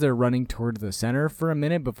soldiers as they're running toward the center for a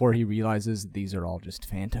minute before he realizes that these are all just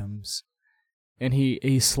phantoms. And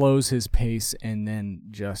he slows his pace and then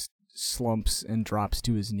just slumps and drops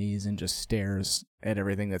to his knees and just stares at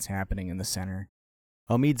everything that's happening in the center.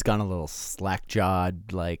 Omid's gone a little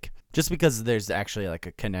slack-jawed, just because there's actually a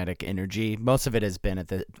kinetic energy. Most of it has been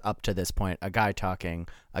up to this point, a guy talking,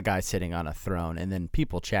 a guy sitting on a throne, and then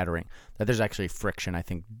people chattering. That there's actually friction, I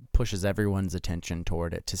think, pushes everyone's attention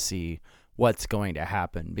toward it to see what's going to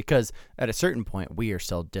happen. Because at a certain point, we are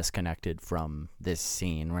still disconnected from this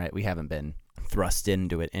scene, right? We haven't been thrust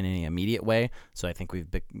into it in any immediate way, so I think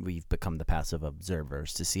we've become the passive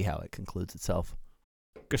observers to see how it concludes itself.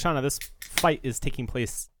 Gashana, this fight is taking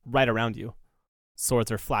place right around you.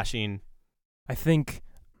 Swords are flashing. I think,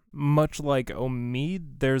 much like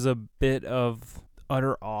Omid, there's a bit of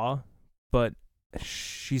utter awe, but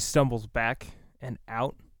she stumbles back and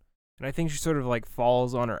out. And I think she sort of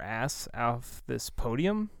falls on her ass off this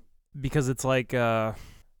podium, because it's I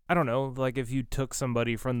don't know, if you took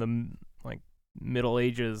somebody from the Middle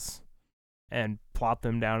Ages and plopped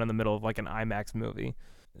them down in the middle of an IMAX movie.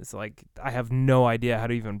 It's I have no idea how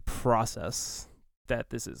to even process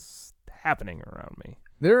that this is happening around me.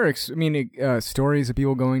 There are, stories of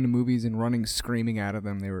people going to movies and running screaming out of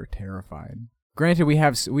them. They were terrified. Granted,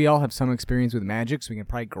 we all have some experience with magic, so we can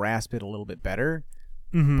probably grasp it a little bit better.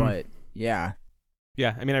 Mm-hmm. But yeah.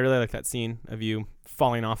 Yeah, I really like that scene of you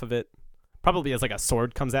falling off of it. Probably as a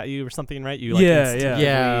sword comes at you or something, right? You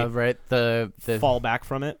Yeah, right. The fall back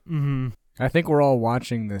from it. Mm-hmm. I think we're all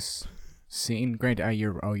watching this scene. Granted,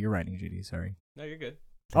 you're writing, Judy. Sorry. No, you're good.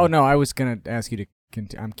 Oh no, I was gonna ask you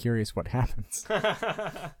to. I'm curious what happens.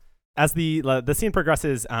 As the scene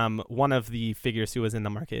progresses, one of the figures who was in the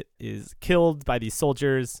market is killed by these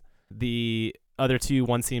soldiers. The other two,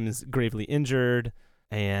 one seems gravely injured,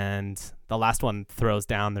 and the last one throws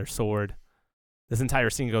down their sword. This entire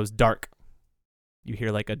scene goes dark. You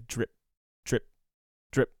hear a drip, drip,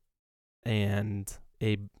 drip, and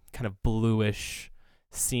a kind of bluish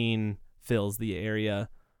scene fills the area.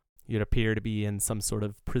 You'd appear to be in some sort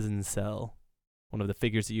of prison cell. One of the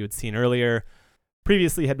figures that you had seen earlier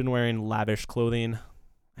previously had been wearing lavish clothing,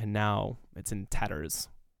 and now it's in tatters.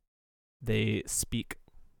 They speak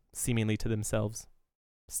seemingly to themselves,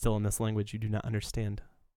 still in this language you do not understand.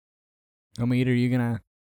 Omid, are you gonna...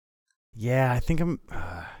 Yeah, I think I'm...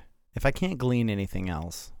 If I can't glean anything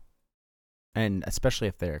else, and especially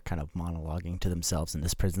if they're kind of monologuing to themselves in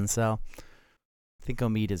this prison cell, I think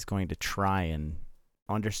Omid is going to try and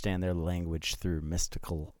understand their language through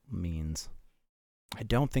mystical means. I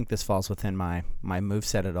don't think this falls within my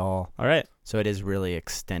moveset at all, All right. so it is really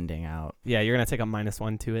extending out. Yeah, you're going to take a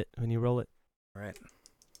 -1 to it when you roll it. All right.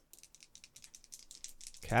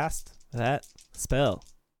 Cast that spell.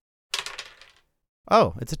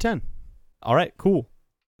 Oh, it's a 10. All right, cool.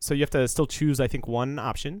 So you have to still choose, I think, one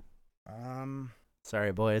option.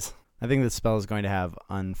 Sorry, boys. I think this spell is going to have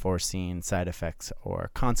unforeseen side effects or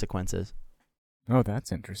consequences. Oh,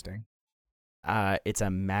 that's interesting. It's a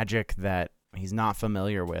magic that he's not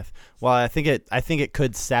familiar with. Well, I think it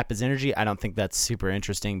could sap his energy. I don't think that's super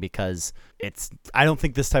interesting because I don't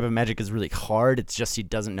think this type of magic is really hard. It's just he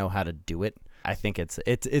doesn't know how to do it. I think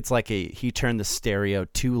it's like he turned the stereo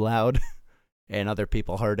too loud and other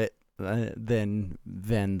people heard it. Then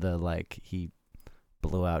he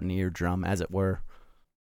blew out an eardrum, as it were.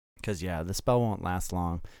 Because, yeah, the spell won't last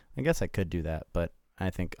long. I guess I could do that, but I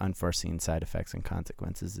think unforeseen side effects and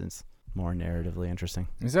consequences is more narratively interesting.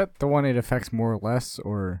 Is that the one it affects more or less,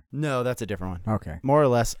 or? No, that's a different one. Okay. More or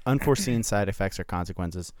less, unforeseen side effects or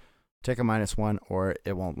consequences. Take a -1 or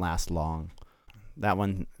it won't last long. That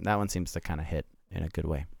one seems to kind of hit in a good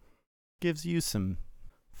way. Gives you some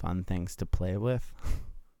fun things to play with.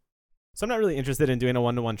 So I'm not really interested in doing a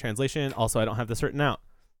 1-to-1 translation. Also, I don't have this written out.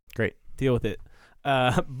 Great. Deal with it.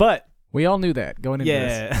 But We all knew that going into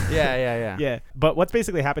this. Yeah. yeah. But what's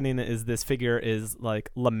basically happening is this figure is like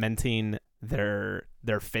lamenting their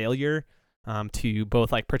failure to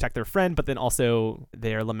both like protect their friend, but then also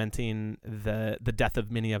they're lamenting the death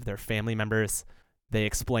of many of their family members. They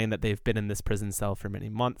explain that they've been in this prison cell for many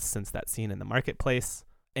months since that scene in the marketplace,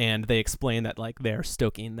 and they explain that like they're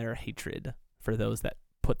stoking their hatred for those that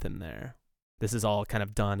put them there. This is all kind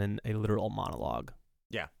of done in a literal monologue.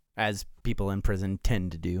 As people in prison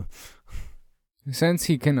tend to do. Since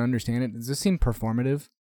he can understand it, does this seem performative?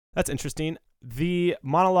 That's interesting. The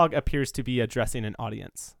monologue appears to be addressing an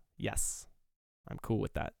audience. Yes. I'm cool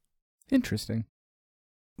with that. Interesting.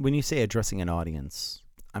 When you say addressing an audience,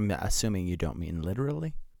 I'm assuming you don't mean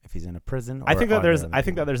literally. If he's in a prison, I think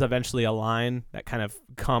that there's eventually a line that kind of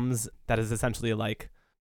comes that is essentially like,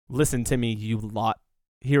 "Listen to me, you lot.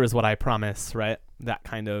 Here is what I promise," right? That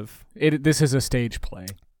kind of. This is a stage play.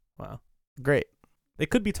 Wow. Great. They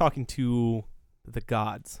could be talking to the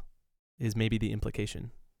gods, is maybe the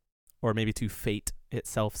implication, or maybe to fate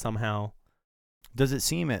itself somehow. Does it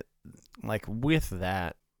seem like with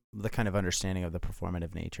that, the kind of understanding of the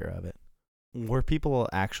performative nature of it, were people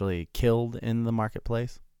actually killed in the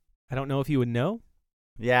marketplace? I don't know if you would know.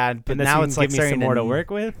 Yeah, but Unless now you it's can like give me some more to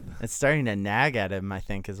work with. It's starting to nag at him, I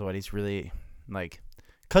think, is what he's really like.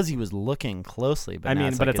 Because he was looking closely, but I now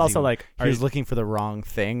mean, but like, it's also like he was looking for the wrong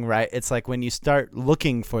thing, right? It's like when you start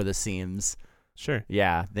looking for the seams, sure.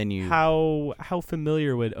 yeah, then you. How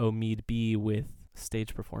familiar would Omid be with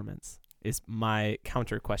stage performance? Is my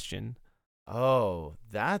counter question. Oh,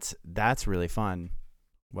 that's really fun.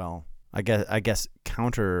 Well, I guess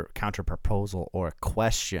counter proposal or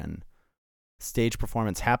question. Stage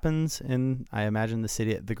performance happens in, I imagine,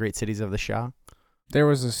 the great cities of the Shah. There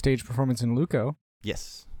was a stage performance in Luco.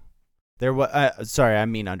 Yes. There was. Sorry, I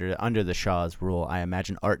mean under the Shah's rule, I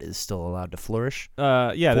imagine art is still allowed to flourish.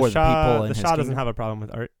 Yeah, for the Shah, people in the his Shah doesn't kingdom. have a problem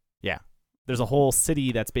with art. Yeah. There's a whole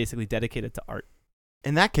city that's basically dedicated to art.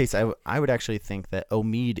 In that case, I would actually think that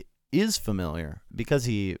Omid is familiar because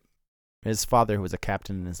his father, who was a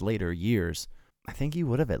captain in his later years, I think he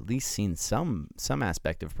would have at least seen some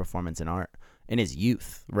aspect of performance in art in his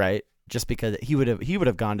youth, right? Just because he would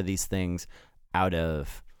have gone to these things out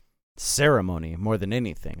of ceremony more than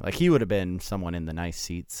anything. Like he would have been someone in the nice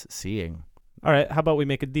seats seeing. All right, how about we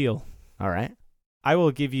make a deal? All right. I will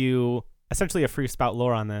give you essentially a free spout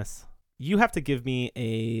lore on this. You have to give me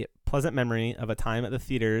a pleasant memory of a time at the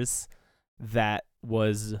theaters that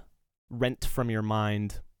was rent from your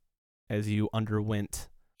mind as you underwent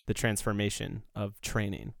the transformation of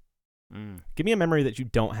training. Give me a memory that you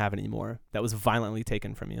don't have anymore, that was violently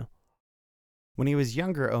taken from you. When he was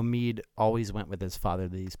younger, Omid always went with his father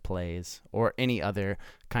to these plays or any other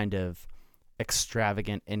kind of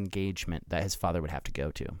extravagant engagement that his father would have to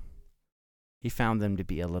go to. He found them to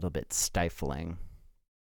be a little bit stifling.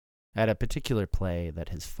 At a particular play that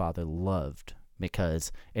his father loved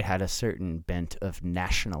because it had a certain bent of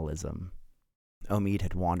nationalism, Omid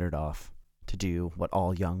had wandered off to do what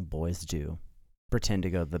all young boys do, pretend to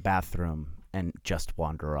go to the bathroom and just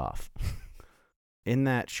wander off. In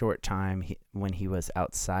that short time when he was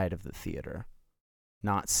outside of the theater,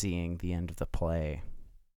 not seeing the end of the play,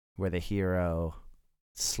 where the hero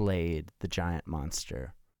slayed the giant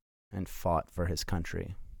monster, and fought for his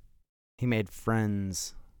country. He made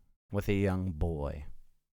friends with a young boy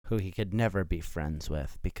who he could never be friends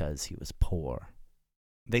with because he was poor.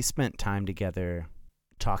 They spent time together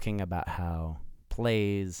talking about how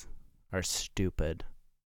plays are stupid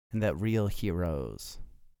and that real heroes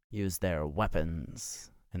use their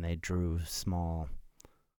weapons and they drew small,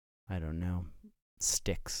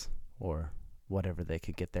 sticks or whatever they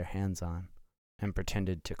could get their hands on and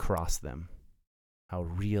pretended to cross them. How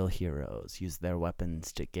real heroes use their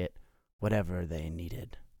weapons to get whatever they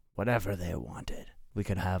needed, whatever they wanted. We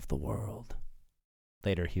could have the world.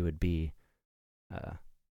 Later he would be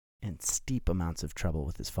in steep amounts of trouble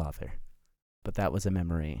with his father. But that was a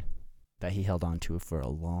memory that he held on to for a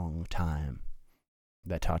long time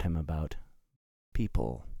that taught him about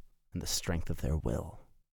people and the strength of their will.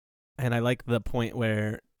 And I like the point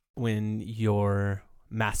where when your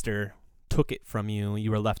master took it from you,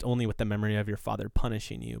 you were left only with the memory of your father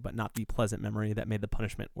punishing you, but not the pleasant memory that made the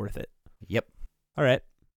punishment worth it. Yep. All right.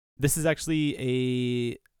 This is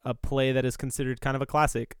actually a play that is considered kind of a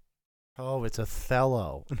classic. Oh, it's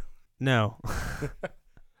Othello. No.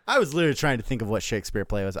 I was literally trying to think of what Shakespeare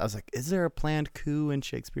play was. I was like, is there a planned coup in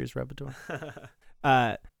Shakespeare's repertoire?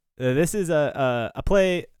 This is a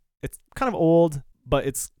play. It's kind of old, but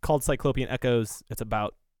it's called Cyclopean Echoes. It's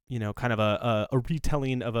about, kind of a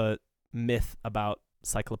retelling of a myth about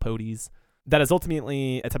Cyclopodes. That is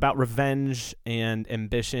ultimately, it's about revenge and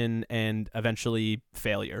ambition and eventually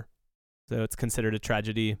failure. So it's considered a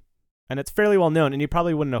tragedy. And it's fairly well known, and you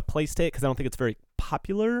probably wouldn't have placed it because I don't think it's very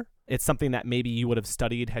popular. It's something that maybe you would have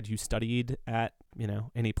studied had you studied at,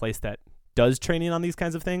 any place that does training on these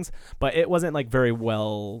kinds of things. But it wasn't like very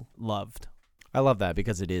well loved. I love that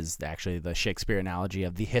because it is actually the Shakespeare analogy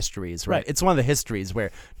of the histories, right? Right. It's one of the histories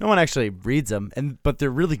where no one actually reads them, but they're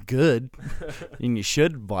really good, and you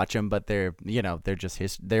should watch them. But they're just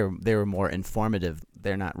they were more informative.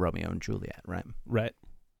 They're not Romeo and Juliet, right? Right.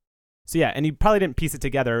 So yeah, and you probably didn't piece it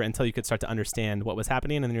together until you could start to understand what was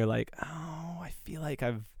happening, and then you're like, oh, I feel like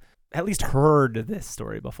I've at least heard this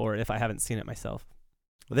story before if I haven't seen it myself.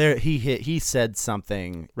 There, he said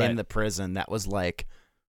something Right. in the prison that was like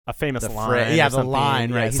A famous the line. yeah, or the something. line,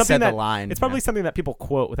 Yeah, right? He something said that, the line. It's probably something that people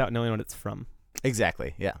quote without knowing what it's from.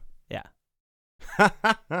 Exactly. Yeah. Yeah.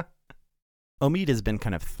 Omid has been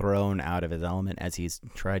kind of thrown out of his element as he's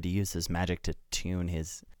tried to use his magic to tune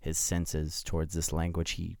his senses towards this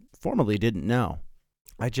language he formerly didn't know.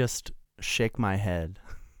 I just shake my head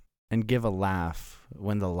and give a laugh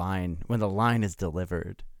when the line is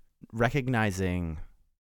delivered, recognizing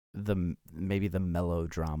maybe the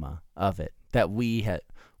melodrama of it, that we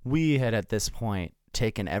had at this point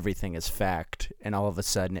taken everything as fact, and all of a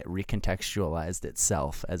sudden it recontextualized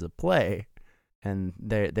itself as a play. And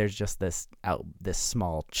there's just this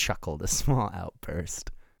small chuckle, this small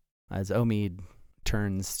outburst as Omid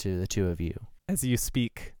turns to the two of you. As you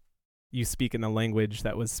speak in the language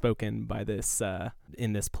that was spoken by this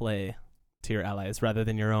in this play to your allies rather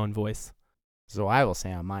than your own voice. So I will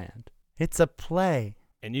say on my end, it's a play.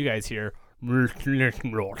 And you guys hear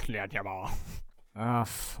Ah,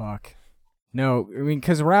 fuck. No, I mean,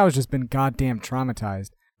 because Rao's just been goddamn traumatized.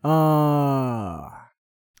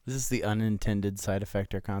 This is the unintended side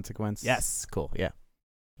effect or consequence? Yes. Cool, yeah.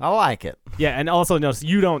 I like it. Yeah, and also notice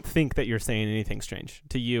you don't think that you're saying anything strange.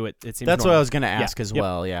 To you, it seems That's what normal. I was going to ask as Yep.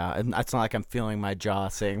 well, yeah. And it's not like I'm feeling my jaw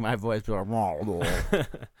saying my voice.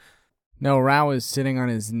 No, Rao is sitting on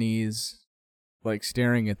his knees, like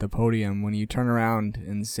staring at the podium when you turn around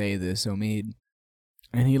and say this, Omid.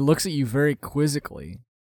 And he looks at you very quizzically,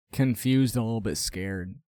 confused and a little bit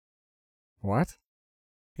scared. What?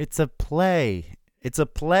 It's a play. It's a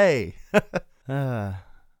play. Did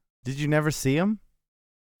you never see him?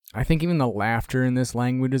 I think even the laughter in this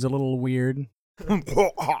language is a little weird.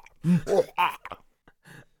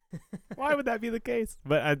 Why would that be the case?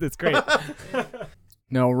 But it's great.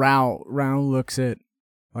 No, Rao looks at,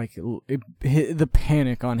 like, the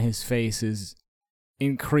panic on his face is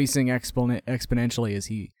increasing exponentially as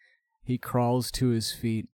he crawls to his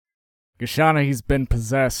feet. Gashana, he's been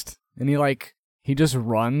possessed. And he just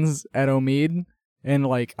runs at Omid and,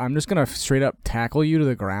 I'm just gonna straight up tackle you to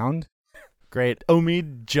the ground. Great.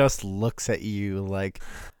 Omid just looks at you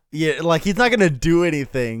he's not going to do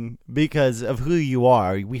anything because of who you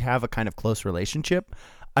are. We have a kind of close relationship.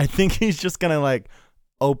 I think he's just going to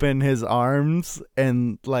open his arms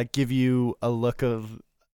and give you a look of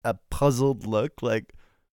a puzzled look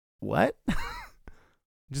what?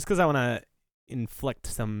 Just because I want to inflict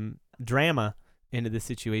some drama into this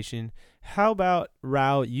situation, how about,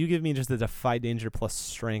 Rao, you give me just a Defy Danger plus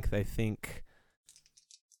Strength, I think.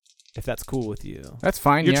 if that's cool with you. That's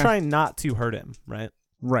fine. You're yeah. trying not to hurt him, right?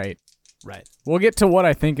 Right. Right. We'll get to what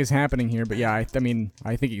I think is happening here, but yeah, I mean,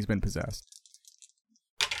 I think he's been possessed.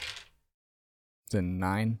 It's a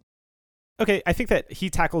 9. Okay, I think that he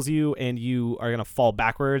tackles you and you are going to fall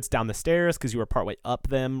backwards down the stairs because you were partway up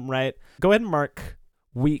them, right? Go ahead and mark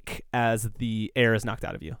weak as the air is knocked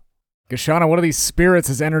out of you. Gashana, one of these spirits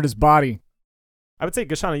has entered his body. I would say,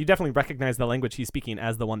 Gashana, you definitely recognize the language he's speaking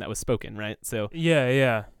as the one that was spoken, right? So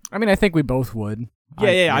Yeah. I mean, I think we both would.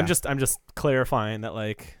 yeah. I'm just clarifying that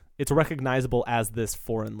like it's recognizable as this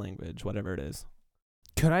foreign language, whatever it is.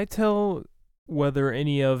 Could I tell whether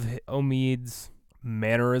any of Omid's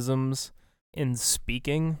mannerisms in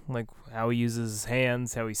speaking, like how he uses his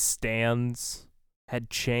hands, how he stands, had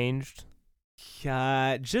changed?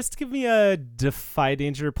 Just give me a defy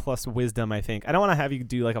danger plus wisdom, I think. I don't want to have you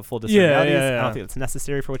do like a full discern. Yeah. I don't think it's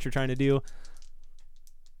necessary for what you're trying to do.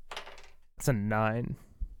 It's a 9.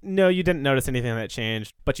 No, you didn't notice anything that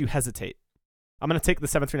changed, but you hesitate. I'm going to take the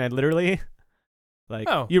 739 literally. Like,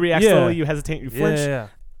 you react slowly, you hesitate, you flinch.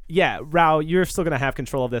 Yeah, Rao, you're still going to have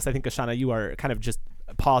control of this. I think, Gashana, you are kind of just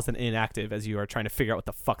paused and inactive as you are trying to figure out what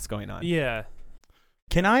the fuck's going on. Yeah.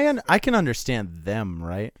 I can understand them,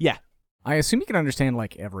 right? Yeah. I assume you can understand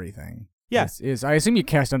like everything. Yeah. I assume you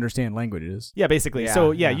cast understand languages. Yeah, basically. Yeah,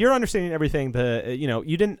 So, yeah. you're understanding everything.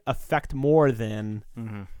 You didn't affect more than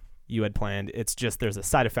Mm-hmm. you had planned. It's just there's a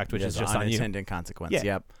side effect, which is just on you. Unintended consequence. Yeah.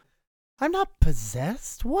 Yep. I'm not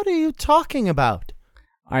possessed. What are you talking about?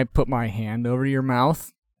 I put my hand over your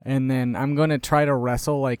mouth, and then I'm going to try to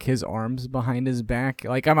wrestle like his arms behind his back.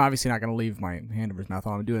 Like, I'm obviously not going to leave my hand over his mouth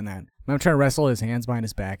while I'm doing that. I'm trying to wrestle his hands behind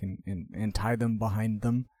his back and tie them behind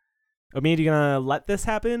them. Omid, you gonna let this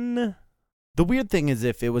happen? The weird thing is,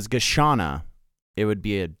 if it was Gashana, it would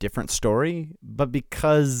be a different story. But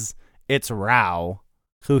because it's Rao,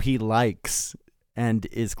 who he likes and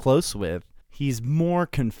is close with, he's more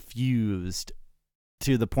confused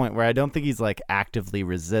to the point where I don't think he's like actively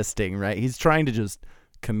resisting, right? He's trying to just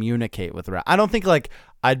communicate with Rao. I don't think like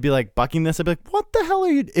I'd be like bucking this. I'd be like, what the hell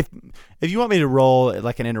are you? If you want me to roll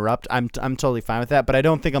like an interrupt, I'm totally fine with that. But I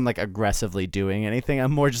don't think I'm like aggressively doing anything.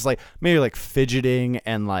 I'm more just like maybe like fidgeting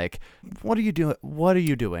and like, what are you doing? What are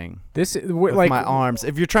you doing? This With like my arms.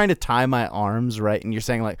 If you're trying to tie my arms, right, and you're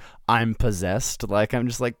saying like I'm possessed, like I'm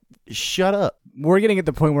just like, shut up. we're getting at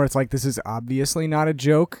the point where it's like this is obviously not a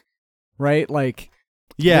joke, right? Like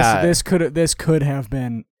Yeah, this could have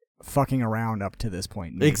been fucking around up to this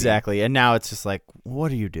point. Maybe. exactly. And now it's just like,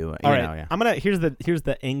 what are you doing? All You right, know, yeah. I'm gonna here's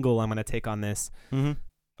the angle I'm gonna take on this. Mm-hmm.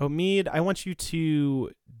 Omid, I want you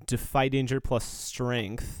to defy danger plus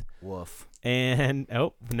strength. Woof. And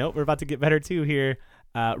we're about to get better too here.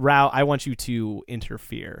 Rao, I want you to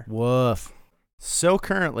interfere. Woof. So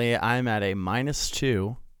currently, I'm at a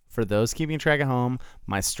 -2. For those keeping track at home,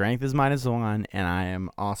 my strength is -1, and I am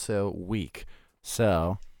also weak.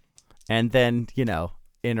 So, and then,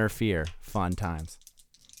 interfere. Fun times.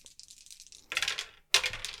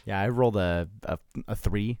 Yeah, I rolled a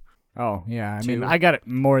 3. Oh yeah, I mean 2. I got it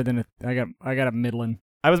more than I got a middling.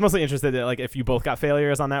 I was mostly interested in like if you both got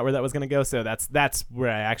failures on that, where that was gonna go. So that's where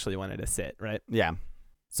I actually wanted to sit, right? Yeah.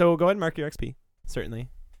 So go ahead and mark your XP. Certainly.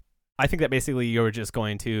 I think that basically you're just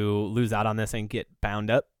going to lose out on this and get bound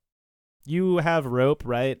up. You have rope,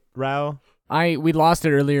 right, Rao? We lost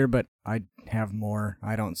it earlier, but I have more.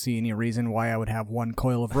 I don't see any reason why I would have one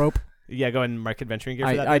coil of rope. Yeah, go ahead and mark adventuring gear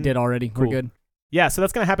for that. I then. did already. Cool. We're good. Yeah, so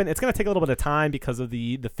that's gonna happen. It's gonna take a little bit of time because of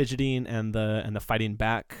the fidgeting and the fighting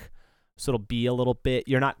back. So it'll be a little bit.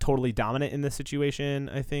 You're not totally dominant in this situation,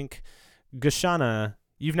 I think. Gashana,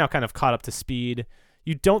 you've now kind of caught up to speed.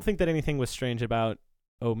 You don't think that anything was strange about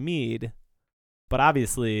Omid, but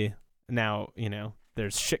obviously now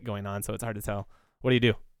there's shit going on, so it's hard to tell. What do you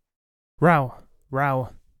do?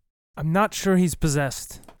 Rao, I'm not sure he's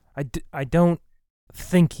possessed. I don't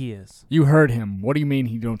think he is. You heard him. What do you mean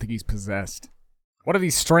you don't think he's possessed? What are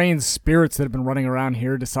these strange spirits that have been running around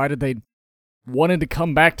here decided they wanted to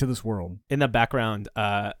come back to this world? In the background,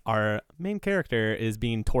 our main character is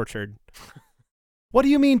being tortured. What do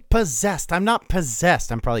you mean possessed? I'm not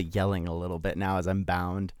possessed. I'm probably yelling a little bit now as I'm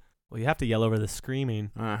bound. Well, you have to yell over the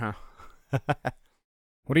screaming. Uh-huh.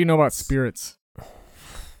 What do you know about spirits?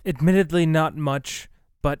 Admittedly, not much,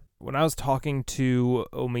 but when I was talking to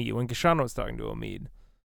Omid, when Gashana was talking to Omid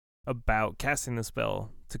about casting the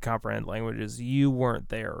spell to comprehend languages, you weren't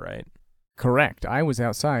there, right? Correct. I was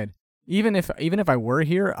outside. Even if I were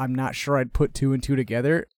here, I'm not sure I'd put 2 and 2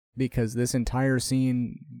 together because this entire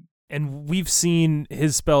scene. And we've seen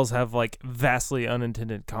his spells have like vastly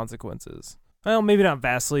unintended consequences. Well, maybe not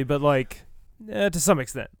vastly, but like To some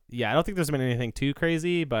extent. Yeah, I don't think there's been anything too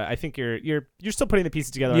crazy, but I think you're still putting the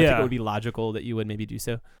pieces together. I think Yeah. it would be logical that you would maybe do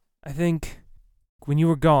so. I think when you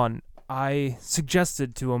were gone, I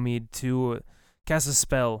suggested to Omid to cast a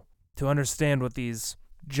spell to understand what these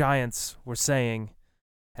giants were saying,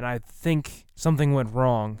 and I think something went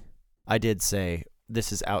wrong. I did say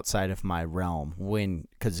this is outside of my realm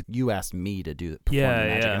because you asked me to perform the Yeah,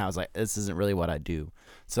 magic, yeah. and I was like, this isn't really what I do.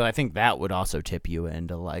 So I think that would also tip you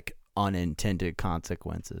into like unintended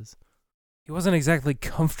consequences. He wasn't exactly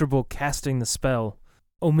comfortable casting the spell.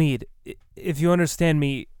 Omid, if you understand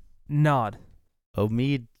me, nod.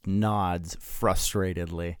 Omid nods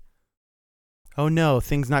frustratedly. Oh no,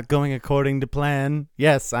 things not going according to plan.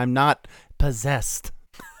 Yes, I'm not possessed.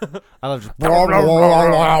 I love just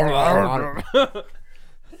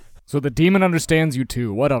So the demon understands you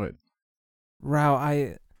too. What of it? Rao,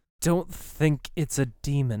 I don't think it's a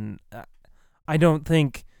demon. I don't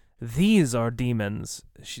think these are demons.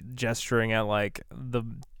 Gesturing at like the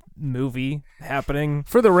movie happening.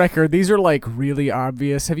 For the record, these are like really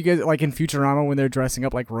obvious. Have you guys like in Futurama when they're dressing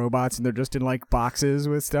up like robots and they're just in like boxes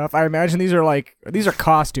with stuff? I imagine these are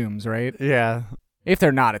costumes, right? Yeah, If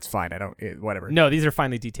they're not, it's fine. Whatever. No, these are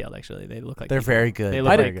finely detailed. Actually, they look like they're people. very good. They I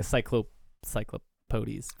look didn't- like cyclopodes.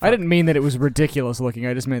 I didn't mean that it was ridiculous looking.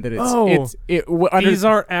 I just meant that Oh. these These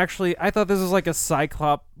aren't actually. I thought this was like a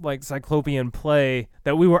cyclopean play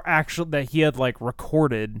that he had like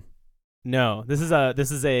recorded. No, this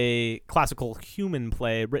is a classical human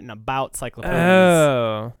play written about cyclopodes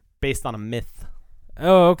Oh. based on a myth.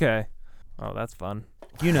 Oh, okay. Oh, that's fun.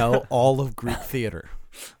 You know, all of Greek theater.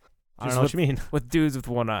 I don't Just know what you mean. With dudes with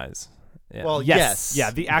one eyes. Yeah. Well, Yes.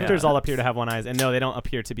 Yeah, the actors Yeah. all appear to have one eyes, and no, they don't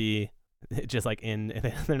appear to be just like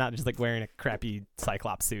they're not just like wearing a crappy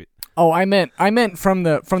cyclops suit. Oh, I meant from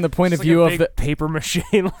the point of Just like view a of big the. paper mache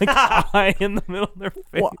like eye in the middle of their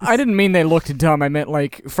face. Well, I didn't mean they looked dumb. I meant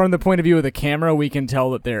like from the point of view of the camera, we can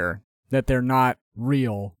tell that they're not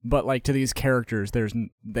real. But like to these characters,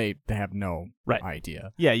 they have no Right.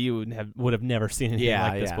 idea. Yeah, you would have never seen anything Yeah,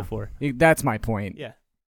 like this yeah. before. That's my point. Yeah.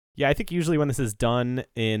 Yeah, I think usually when this is done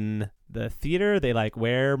in the theater, they like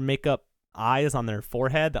wear makeup eyes on their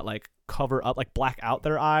forehead that like cover up, like black out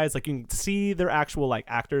their eyes. Like you can see their actual like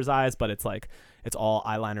actors' eyes, but it's like it's all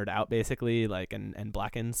eyelinered out basically, like and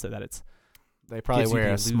blackened so that it's They probably Gives you wear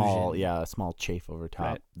the a small, illusion. a small chafe over top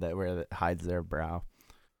Right. that hides their brow.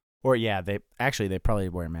 Or they probably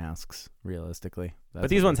wear masks. Realistically, but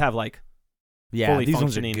these ones have like fully these ones are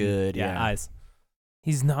functioning good. Yeah, eyes.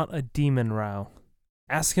 He's not a demon, Rao.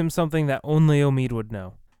 Ask him something that only Omid would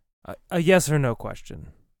know. A yes or no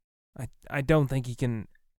question. I don't think he can.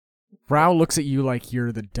 Rao looks at you like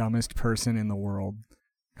you're the dumbest person in the world.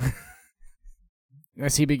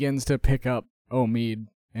 As he begins to pick up Omid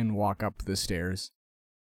and walk up the stairs.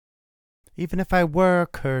 Even if I were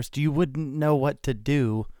cursed, you wouldn't know what to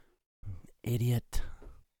do, idiot.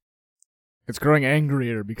 It's growing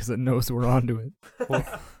angrier because it knows we're onto it.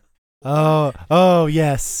 Oh,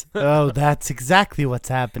 yes. Oh, that's exactly what's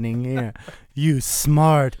happening here. You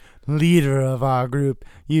smart leader of our group.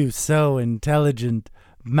 You so intelligent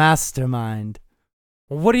mastermind.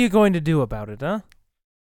 What are you going to do about it, huh?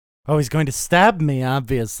 Oh, he's going to stab me,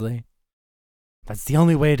 obviously. That's the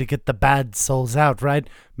only way to get the bad souls out, right,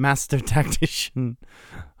 master tactician?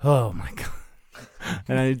 Oh, my God.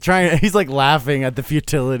 And he's like laughing at the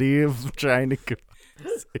futility of trying to go.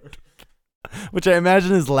 Which I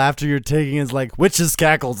imagine his laughter you're taking is like witches'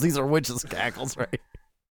 cackles. These are witches' cackles, right?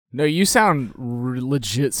 No, you sound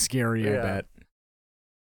legit scary, I Yeah. bet.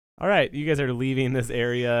 All right, you guys are leaving this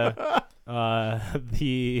area.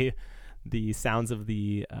 The sounds of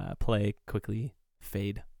the play quickly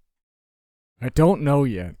fade. I don't know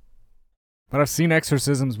yet, but I've seen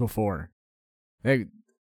exorcisms before.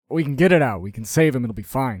 We can get it out. We can save him. It'll be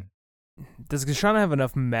fine. Does Gashana have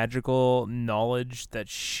enough magical knowledge that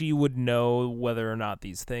she would know whether or not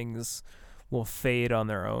these things will fade on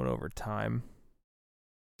their own over time?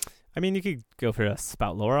 I mean, you could go for a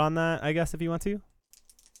spout lore on that, I guess, if you want to.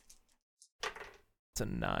 It's a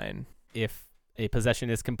 9. If a possession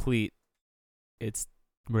is complete, it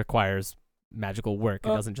requires magical work. It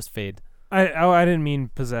Oh. doesn't just fade. I didn't mean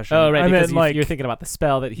possession. Oh, right, I because meant like you're thinking about the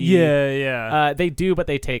spell that he... yeah. They do, but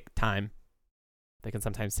they take time. They can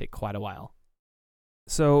sometimes take quite a while.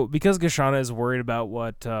 So because Gashana is worried about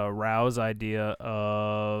what Rao's idea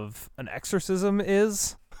of an exorcism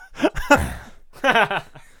is,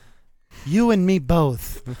 You and me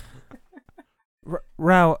both.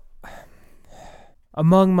 Rao,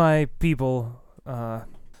 among my people,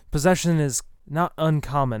 possession is not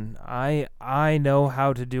uncommon. I know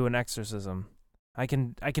how to do an exorcism. I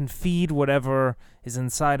can feed whatever is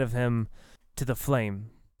inside of him to the flame,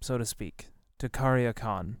 so to speak, to Karya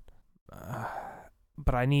Khan.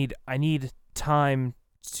 But I need time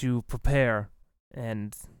to prepare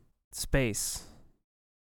and space.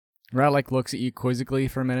 Rat like looks at you quizzically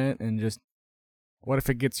for a minute and just, what if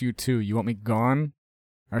it gets you too? You want me gone?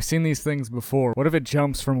 I've seen these things before. What if it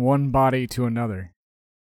jumps from one body to another?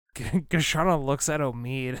 Kashana looks at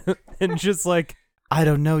Omid and just like, I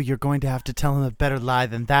don't know. You're going to have to tell him a better lie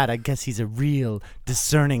than that. I guess he's a real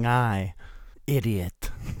discerning eye. Idiot.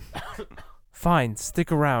 fine,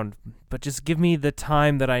 stick around, but just give me the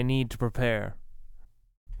time that I need to prepare.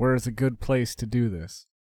 Where is a good place to do this?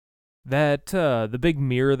 That, the big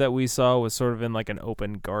mirror that we saw was sort of in like an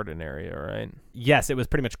open garden area, right? Yes, it was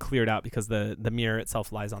pretty much cleared out because the mirror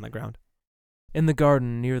itself lies on the ground. In the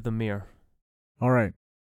garden near the mirror. All right.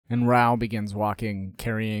 And Rao begins walking,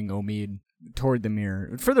 carrying Omid toward the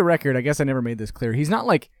mirror. For the record, I guess I never made this clear. He's not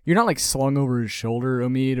like, you're not like slung over his shoulder,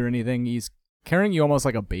 Omid, or anything. He's carrying you almost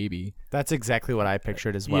like a baby. That's exactly what I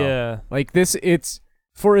pictured as well. Yeah. Like this, it's,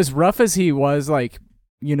 for as rough as he was, like,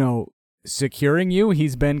 you know, securing you,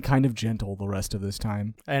 he's been kind of gentle the rest of this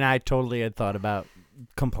time. And I totally had thought about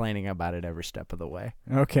complaining about it every step of the way.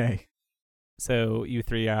 Okay. So you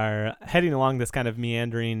three are heading along this kind of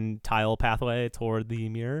meandering tile pathway toward the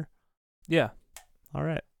mirror. Yeah. All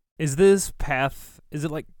right. Is this path, is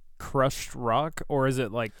it like crushed rock or is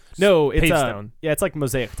it like No, it's pavestone? yeah, it's like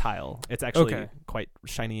mosaic tile. It's actually Okay. quite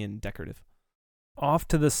shiny and decorative. Off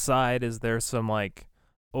to the side, is there some like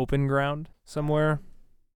open ground somewhere?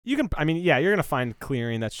 You can, I mean, yeah, you're gonna find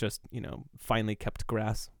clearing that's just, you know, finely kept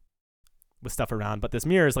grass with stuff around. But this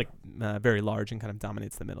mirror is like very large and kind of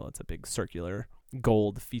dominates the middle. It's a big circular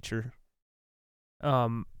gold feature.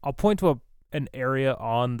 I'll point to an area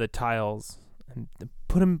on the tiles and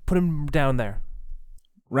put him down there.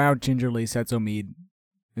 Rao gingerly sets Omid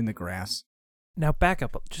in the grass. Now back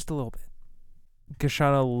up just a little bit.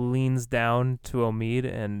 Kashana leans down to Omid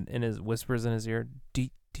and whispers in his ear, Do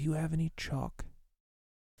you have any chalk?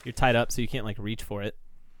 You're tied up, so you can't like reach for it.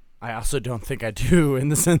 I also don't think I do, in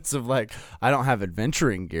the sense of like, I don't have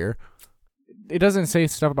adventuring gear. It doesn't say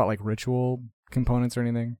stuff about like ritual components or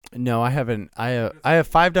anything. No, I haven't. I have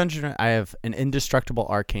 5 dungeon. I have an indestructible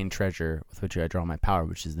arcane treasure with which I draw my power,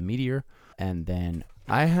 which is the meteor, and then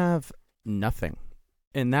I have nothing.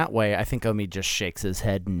 In that way, I think Omi just shakes his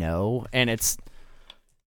head no, and it's.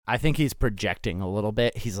 I think he's projecting a little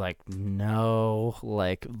bit. He's like, no,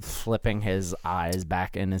 like flipping his eyes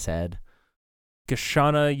back in his head.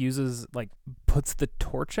 Kashana puts the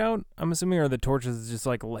torch out, I'm assuming, or the torch is just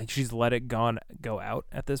like she's let it go out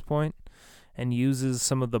at this point, and uses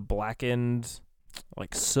some of the blackened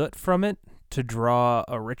like soot from it to draw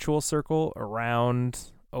a ritual circle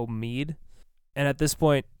around Omid. And at this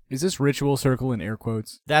point, Is this ritual circle in air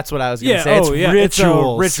quotes? That's what I was going to Yeah, say. oh, It's yeah, it's a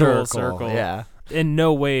ritual, ritual circle. circle. Yeah. in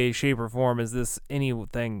no way, shape, or form is this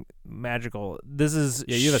anything magical. This is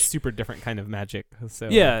Yeah, you have a super different kind of magic. So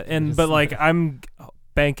yeah, just- but like I'm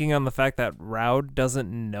banking on the fact that Raud doesn't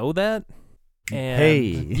know that. And Hey.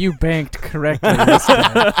 You banked correctly this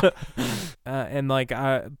time. and like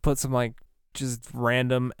I put some like just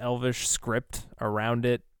random elvish script around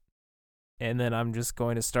it, and then I'm just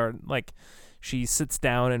going to start like she sits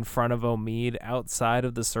down in front of Omid outside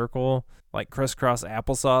of the circle, like crisscross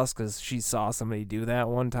applesauce, because she saw somebody do that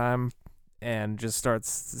one time, and just starts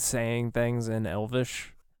saying things in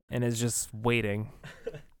elvish, and is just waiting.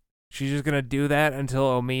 She's just gonna do that until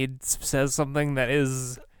Omid says something that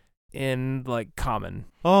is in like common.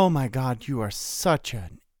 Oh my God, you are such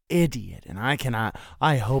an idiot, and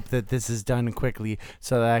I hope that this is done quickly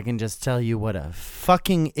so that I can just tell you what a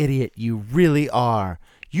fucking idiot you really are.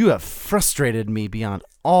 You have frustrated me beyond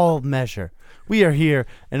all measure. We are here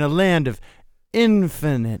in a land of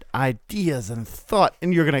infinite ideas and thought,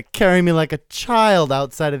 and you're gonna carry me like a child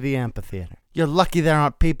outside of the amphitheater. You're lucky there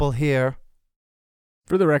aren't people here.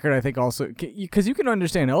 For the record, I think also because you can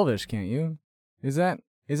understand Elvish, can't you? Is that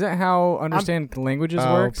how understand languages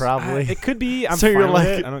works? Probably. it could be. I'm So you're fine with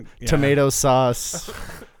like it. I don't, yeah. Tomato sauce,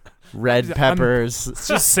 red peppers. It's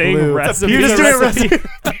just saying blue. recipe. You're just doing a recipe.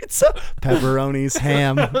 recipe. Pizza, pepperonis,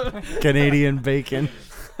 ham, Canadian bacon.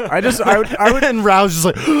 I would And Rao's just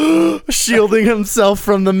like shielding himself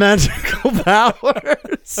from the magical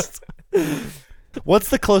powers. What's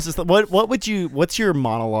the closest? What's your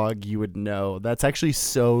monologue you would know? That's actually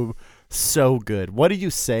so good. What are you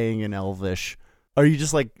saying in Elvish? Are you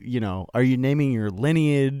just like, are you naming your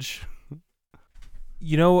lineage?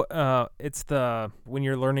 You know, it's when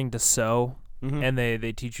you're learning to sew, and they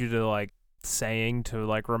teach you to like saying to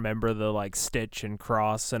like remember the like stitch and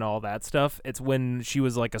cross and all that stuff. It's when she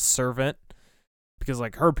was like a servant, because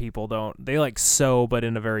like her people don't, they like sew but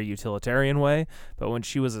in a very utilitarian way. But when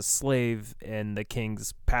she was a slave in the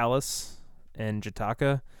king's palace in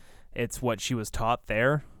Jataka, it's what she was taught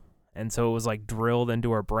there. And so it was like drilled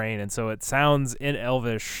into her brain. And so it sounds in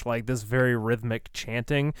Elvish like this very rhythmic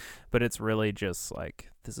chanting, but it's really just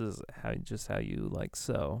like, this is how you like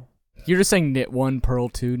sew. You're just saying knit 1, purl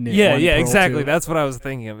 2, knit 1, Yeah, purl exactly. 2. That's what I was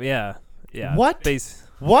thinking of. Yeah. What?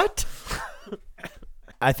 What?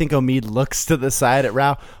 I think Omid looks to the side at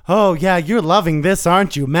Rao. Oh, yeah, you're loving this,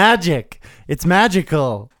 aren't you? Magic. It's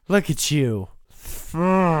magical. Look at you.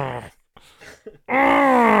 There's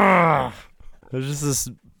just this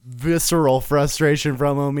visceral frustration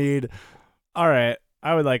from Omid. All right.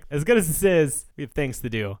 I would like, as good as this is, we have things to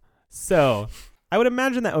do. So I would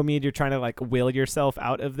imagine that, Omid, you're trying to like will yourself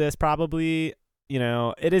out of this probably. You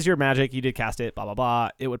know, it is your magic. You did cast it, blah, blah, blah.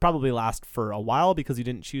 It would probably last for a while because you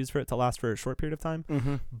didn't choose for it to last for a short period of time.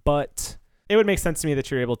 Mm-hmm. But it would make sense to me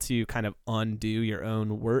that you're able to kind of undo your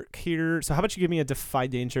own work here. So how about you give me a Defy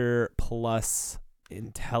Danger plus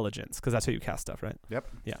Intelligence? Because that's how you cast stuff, right? Yep.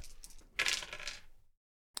 Yeah.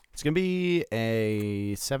 It's going to be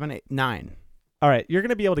a 7, 8, 9. All right. You're going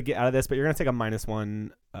to be able to get out of this, but you're going to take a -1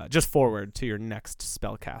 just forward to your next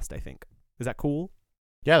spell cast, I think. Is that cool?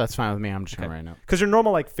 Yeah, that's fine with me. I'm just Okay. going to write it up. Because your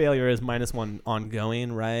normal like failure is -1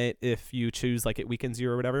 ongoing, right? If you choose like it weakens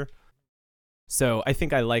you or whatever. So I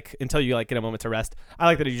think I like, until you like get a moment to rest, I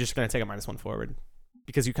like that you're just going to take a -1 forward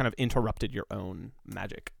because you kind of interrupted your own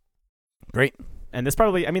magic. Great. And this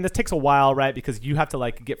probably, I mean, this takes a while, right? Because you have to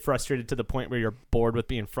like get frustrated to the point where you're bored with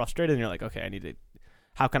being frustrated and you're like, okay, I need to,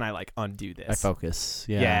 how can I like undo this? I focus.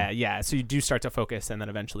 Yeah. Yeah. So you do start to focus and then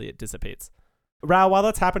eventually it dissipates. Rao, while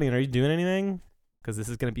that's happening, are you doing anything? Because this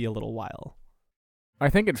is going to be a little while.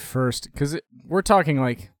 I think at first, because we're talking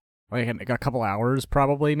like a couple hours,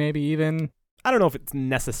 probably, maybe even. I don't know if it's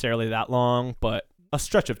necessarily that long, but a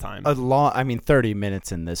stretch of time. 30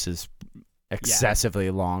 minutes in this is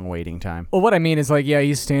excessively long waiting time. Well, what I mean is like, yeah,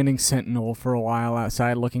 he's standing sentinel for a while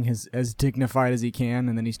outside, looking as dignified as he can,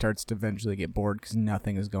 and then he starts to eventually get bored because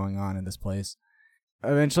nothing is going on in this place.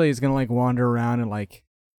 Eventually, he's gonna like wander around and like,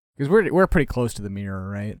 because we're pretty close to the mirror,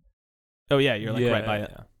 right? Oh, yeah, you're like right by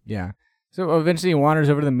it. Yeah. So eventually he wanders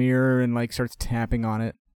over to the mirror and like starts tapping on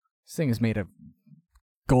it. This thing is made of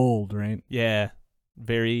gold, right? Yeah,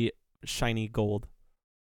 very shiny gold.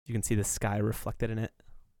 You can see the sky reflected in it.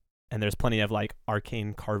 And there's plenty of like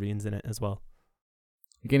arcane carvings in it as well.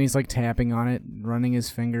 Again, he's like tapping on it, running his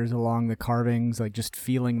fingers along the carvings, like just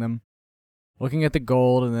feeling them. Looking at the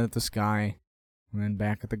gold and then at the sky, and then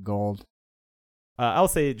back at the gold. I'll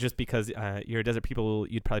say, just because you're desert people,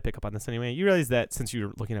 you'd probably pick up on this anyway. You realize that since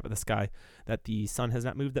you're looking up at the sky, that the sun has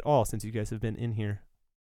not moved at all since you guys have been in here.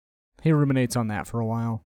 He ruminates on that for a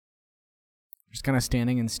while. Just kind of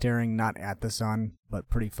standing and staring not at the sun, but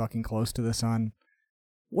pretty fucking close to the sun.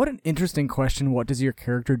 What an interesting question. What does your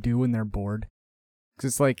character do when they're bored?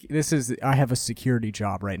 Because it's like, I have a security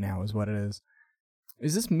job right now is what it is.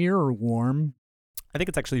 Is this mirror warm? I think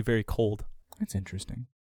it's actually very cold. That's interesting.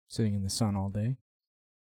 Sitting in the sun all day.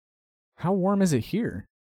 How warm is it here?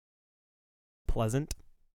 Pleasant.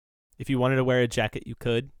 If you wanted to wear a jacket, you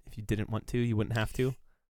could. If you didn't want to, you wouldn't have to.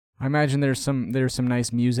 I imagine there's some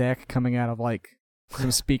nice music coming out of like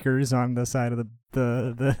some speakers on the side of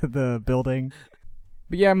the building.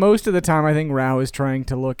 But yeah, most of the time I think Rao is trying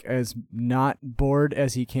to look as not bored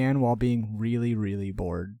as he can while being really, really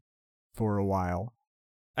bored for a while.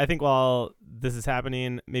 I think while this is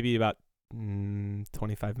happening, maybe about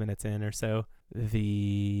 25 minutes in or so,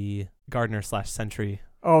 the gardener/sentry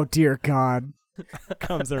Oh dear God.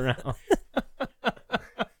 comes around.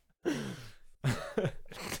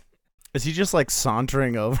 Is he just like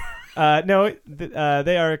sauntering over? No,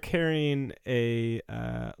 they are carrying a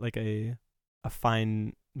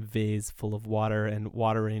fine vase full of water and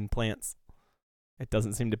watering plants. It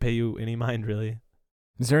doesn't seem to pay you any mind, really.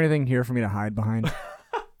 Is there anything here for me to hide behind?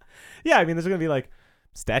 Yeah, I mean, there's going to be like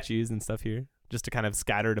statues and stuff here just to kind of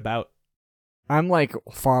scatter it about. I'm like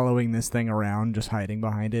following this thing around, just hiding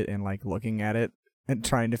behind it and like looking at it and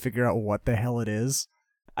trying to figure out what the hell it is.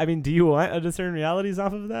 I mean, do you want to discern realities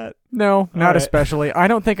off of that? No, not right. especially. I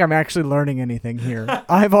don't think I'm actually learning anything here.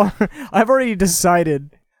 I've already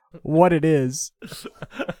decided what it is.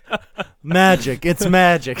 Magic. It's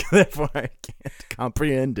magic. Therefore, I can't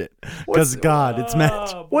comprehend it. Because God, it's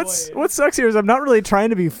magic. boy. What sucks here is I'm not really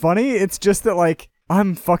trying to be funny. It's just that like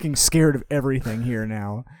I'm fucking scared of everything here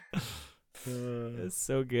now. It's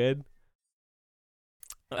so good.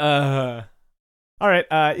 All right.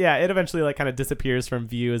 Yeah, it eventually like kind of disappears from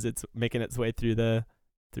view as it's making its way through the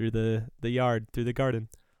yard, through the garden.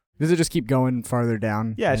 Does it just keep going farther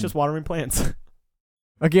down? Yeah, it's just watering plants.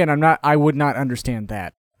 Again, I would not understand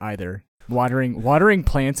that either. Watering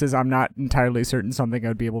plants is, I'm not entirely certain, something I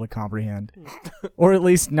would be able to comprehend. Or at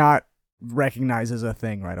least not recognize as a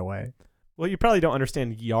thing right away. Well, you probably don't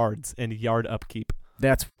understand yards and yard upkeep.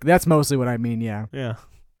 That's mostly what I mean, yeah. Yeah.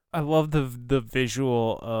 I love the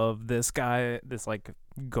visual of this guy, this like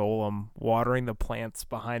golem watering the plants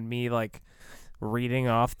behind me, like reading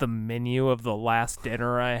off the menu of the last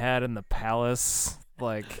dinner I had in the palace.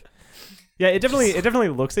 Like, yeah, it definitely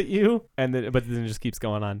looks at you, but then it just keeps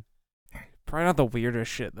going on. probably not the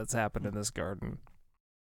weirdest shit that's happened in this garden.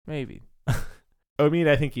 Maybe. Omid,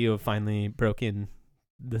 I think you have finally broken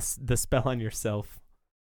the spell on yourself.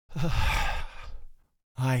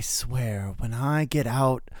 I swear, when I get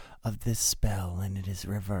out of this spell and it is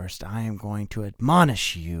reversed, I am going to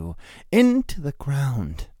admonish you into the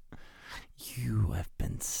ground. You have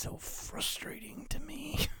been so frustrating to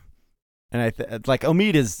me. And like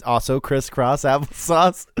Omid is also crisscross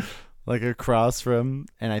applesauce, like across from,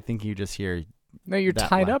 and I think you just hear. No, you're that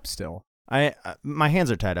tied laugh. up still. My hands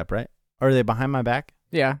are tied up, right? Or are they behind my back?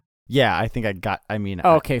 Yeah. Yeah, I think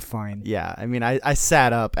Okay, fine. Yeah, I mean, I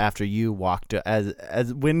sat up after you walked,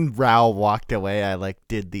 as when Raoul walked away, I like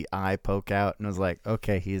did the eye poke out and was like,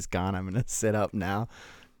 okay, he's gone. I'm going to sit up now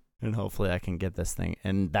and hopefully I can get this thing.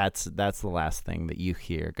 And that's the last thing that you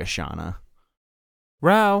hear, Gashana.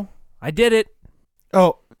 Rao, I did it.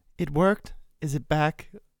 Oh, it worked? Is it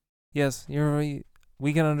back? Yes,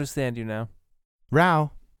 we can understand you now.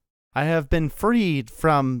 Rao, I have been freed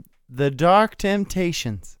from the dark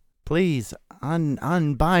temptations. Please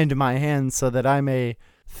unbind my hands so that I may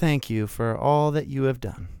thank you for all that you have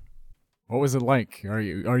done. What was it like? Are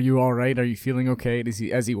you all right? Are you feeling okay?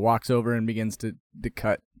 As he walks over and begins to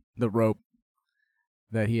cut the rope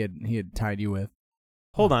that he had tied you with.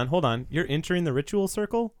 Hold on. You're entering the ritual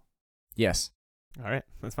circle? Yes. All right,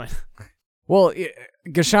 that's fine. Well,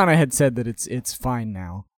 Gashana had said that it's fine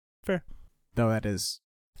now. Fair. Though that is,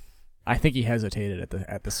 I think he hesitated at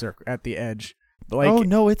the edge. Like, oh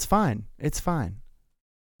no, it's fine. It's fine.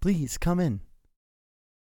 Please come in.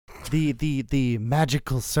 The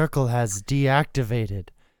magical circle has deactivated,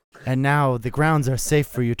 and now the grounds are safe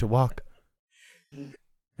for you to walk.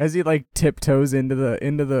 As he like tiptoes into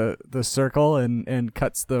the circle and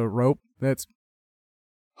cuts the rope that's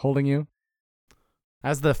holding you.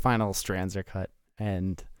 As the final strands are cut,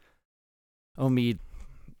 and Omid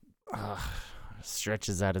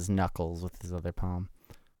stretches out his knuckles with his other palm.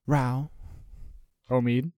 Rao.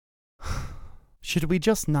 Omid? Should we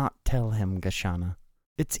just not tell him, Gashana?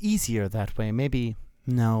 It's easier that way. Maybe.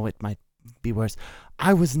 No, it might be worse.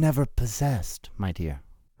 I was never possessed, my dear.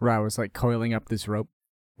 Rao was like coiling up this rope.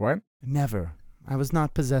 What? Never. I was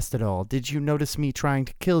not possessed at all. Did you notice me trying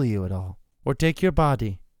to kill you at all? Or take your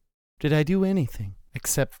body? Did I do anything?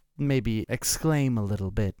 Except maybe exclaim a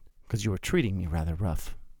little bit, because you were treating me rather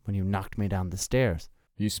rough when you knocked me down the stairs.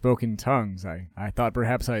 You spoke in tongues. I thought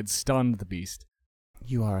perhaps I had stunned the beast.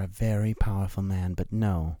 You are a very powerful man, but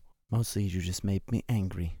no. Mostly you just made me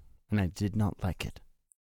angry, and I did not like it.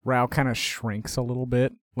 Rao kind of shrinks a little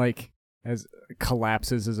bit, like as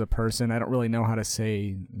collapses as a person. I don't really know how to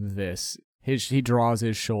say this. He draws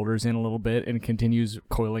his shoulders in a little bit and continues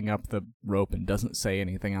coiling up the rope and doesn't say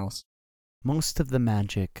anything else. Most of the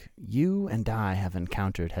magic you and I have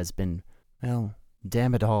encountered has been, well,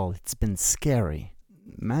 damn it all, it's been scary.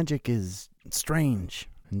 Magic is strange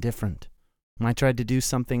and different. I tried to do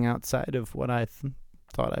something outside of what I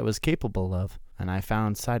thought I was capable of, and I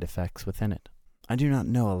found side effects within it. I do not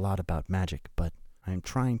know a lot about magic, but I am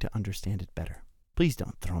trying to understand it better. Please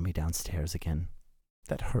don't throw me downstairs again.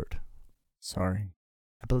 That hurt. Sorry.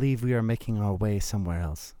 I believe we are making our way somewhere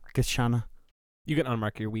else. Gashana? You can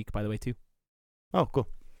unmark your week, by the way, too. Oh, cool.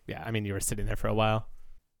 Yeah, I mean, you were sitting there for a while.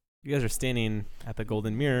 You guys are standing at the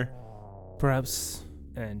golden mirror. Perhaps,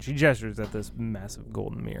 and she gestures at this massive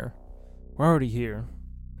golden mirror. We're already here.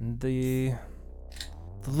 The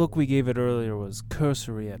look we gave it earlier was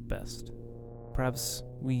cursory at best. Perhaps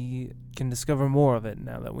we can discover more of it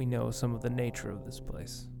now that we know some of the nature of this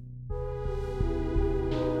place.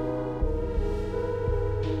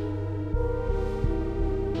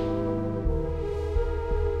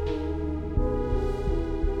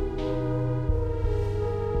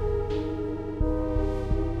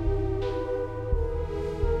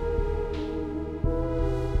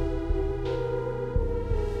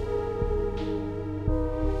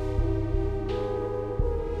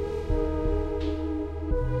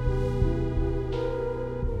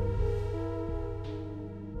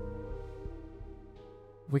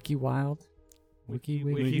 Wiki Wild.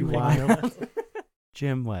 Wiki Wild.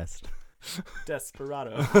 Jim West.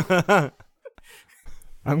 Desperado.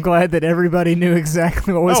 I'm glad that everybody knew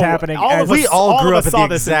exactly what was Oh, happening. all as of us- We all all grew of up us at saw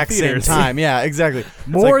the this in exact same theaters. time. Yeah, exactly.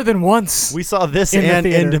 more than once. We saw this In the and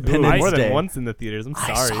theater. Independence more Day. than once in the theaters. I'm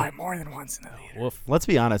I sorry. saw it more than once in the theater. Woof. Let's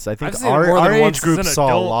be honest. I think I've seen it our more than age once group as an saw a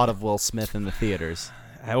adult. lot of Will Smith in the theaters.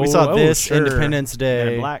 Oh, We saw this, sure. Independence Men in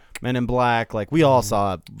Day, Black. Men in Black. Like we all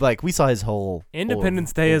saw. Like we saw his whole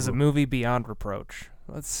Independence whole- Day is a whole- movie beyond reproach.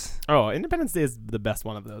 Let's. Oh, Independence Day is the best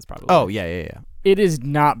one of those, probably. Oh yeah. It is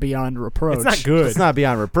not beyond reproach. It's not good. It's not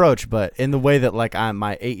beyond reproach, but in the way that like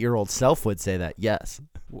my 8-year-old self would say that, yes.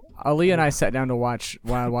 Ali and I sat down to watch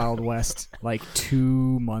Wild Wild West like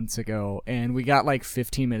 2 months ago, and we got like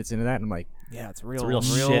 15 minutes into that, and I'm like, Yeah, it's real, real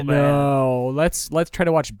real shit. bad. no, let's try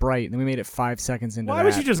to watch Bright. And then we made it 5 seconds into Why that.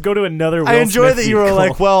 would you just go to another Will I enjoy Smith that you were sequel?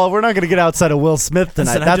 like, well, we're not going to get outside of Will Smith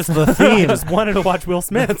tonight. Listen, I That's just- the I theme. just wanted to watch Will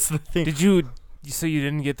Smith. That's the theme. Did you? So you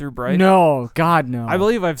didn't get through Bright? No, God, no. I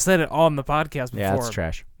believe I've said it on the podcast before. Yeah, it's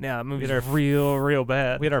trash. Yeah, that movie's Get our- real, real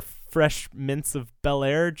bad. We had our fresh mints of Bel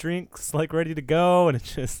Air drinks like ready to go, and it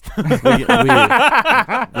just we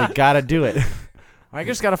got to do it. I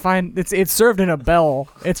just gotta find it's served in a bell.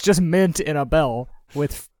 It's just mint in a bell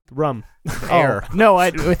with rum. Air. Oh, no,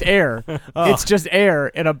 with air. Oh. It's just air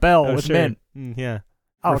in a bell Oh, with sure. mint. Yeah.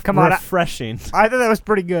 Oh, come on. Refreshing. I thought that was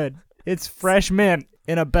pretty good. It's fresh mint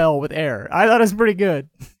in a bell with air. I thought it was pretty good.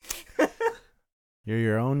 You're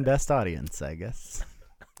your own best audience, I guess.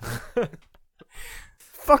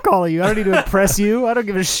 Fuck all of you. I don't need to impress you. I don't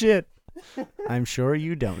give a shit. I'm sure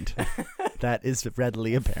you don't. That is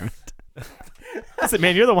readily apparent. Listen,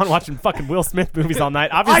 man, you're the one watching fucking Will Smith movies all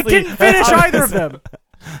night. I Obviously, didn't finish either of them.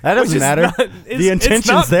 That doesn't matter. The intention's it's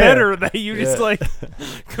not there. better that you just Yeah. like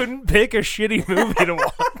couldn't pick a shitty movie to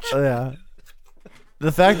watch. Yeah.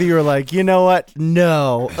 The fact that you were like, you know what?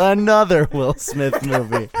 No, another Will Smith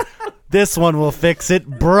movie. This one will fix it.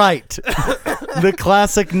 Bright. The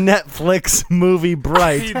classic Netflix movie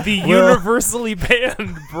Bright. The will- universally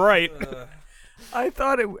banned Bright. I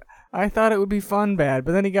thought it would be fun bad,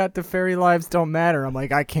 but then he got to Fairy Lives Don't Matter. I'm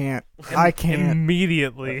like, I can't.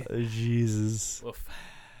 Immediately. Jesus. Oof.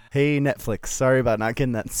 Hey, Netflix. Sorry about not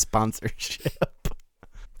getting that sponsorship.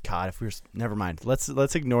 God, if we were... Never mind. Let's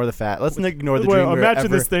ignore the fact. Let's ignore the dream. well, we were imagine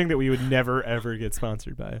ever- this thing that we would never ever get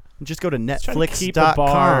sponsored by. Just go to Let's try to keep the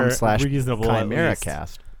bar reasonable, at least.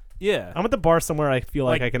 /ChimeraCast. Yeah. I'm at the bar somewhere I feel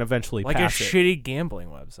like Like- I can eventually Like a pass it. shitty gambling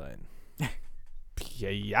website.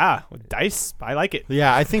 Yeah, with dice. I like it.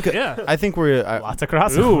 Yeah, I think... Yeah. I think we're... Lots of Ooh,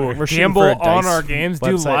 crossover. We're shooting gamble for a on dice our games,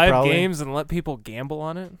 do website, live probably. games, and let people gamble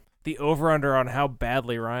on it. The over/under on how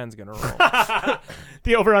badly Ryan's gonna roll.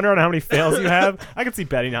 The over under on how many fails you have. I could see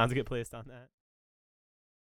betting odds get placed on that.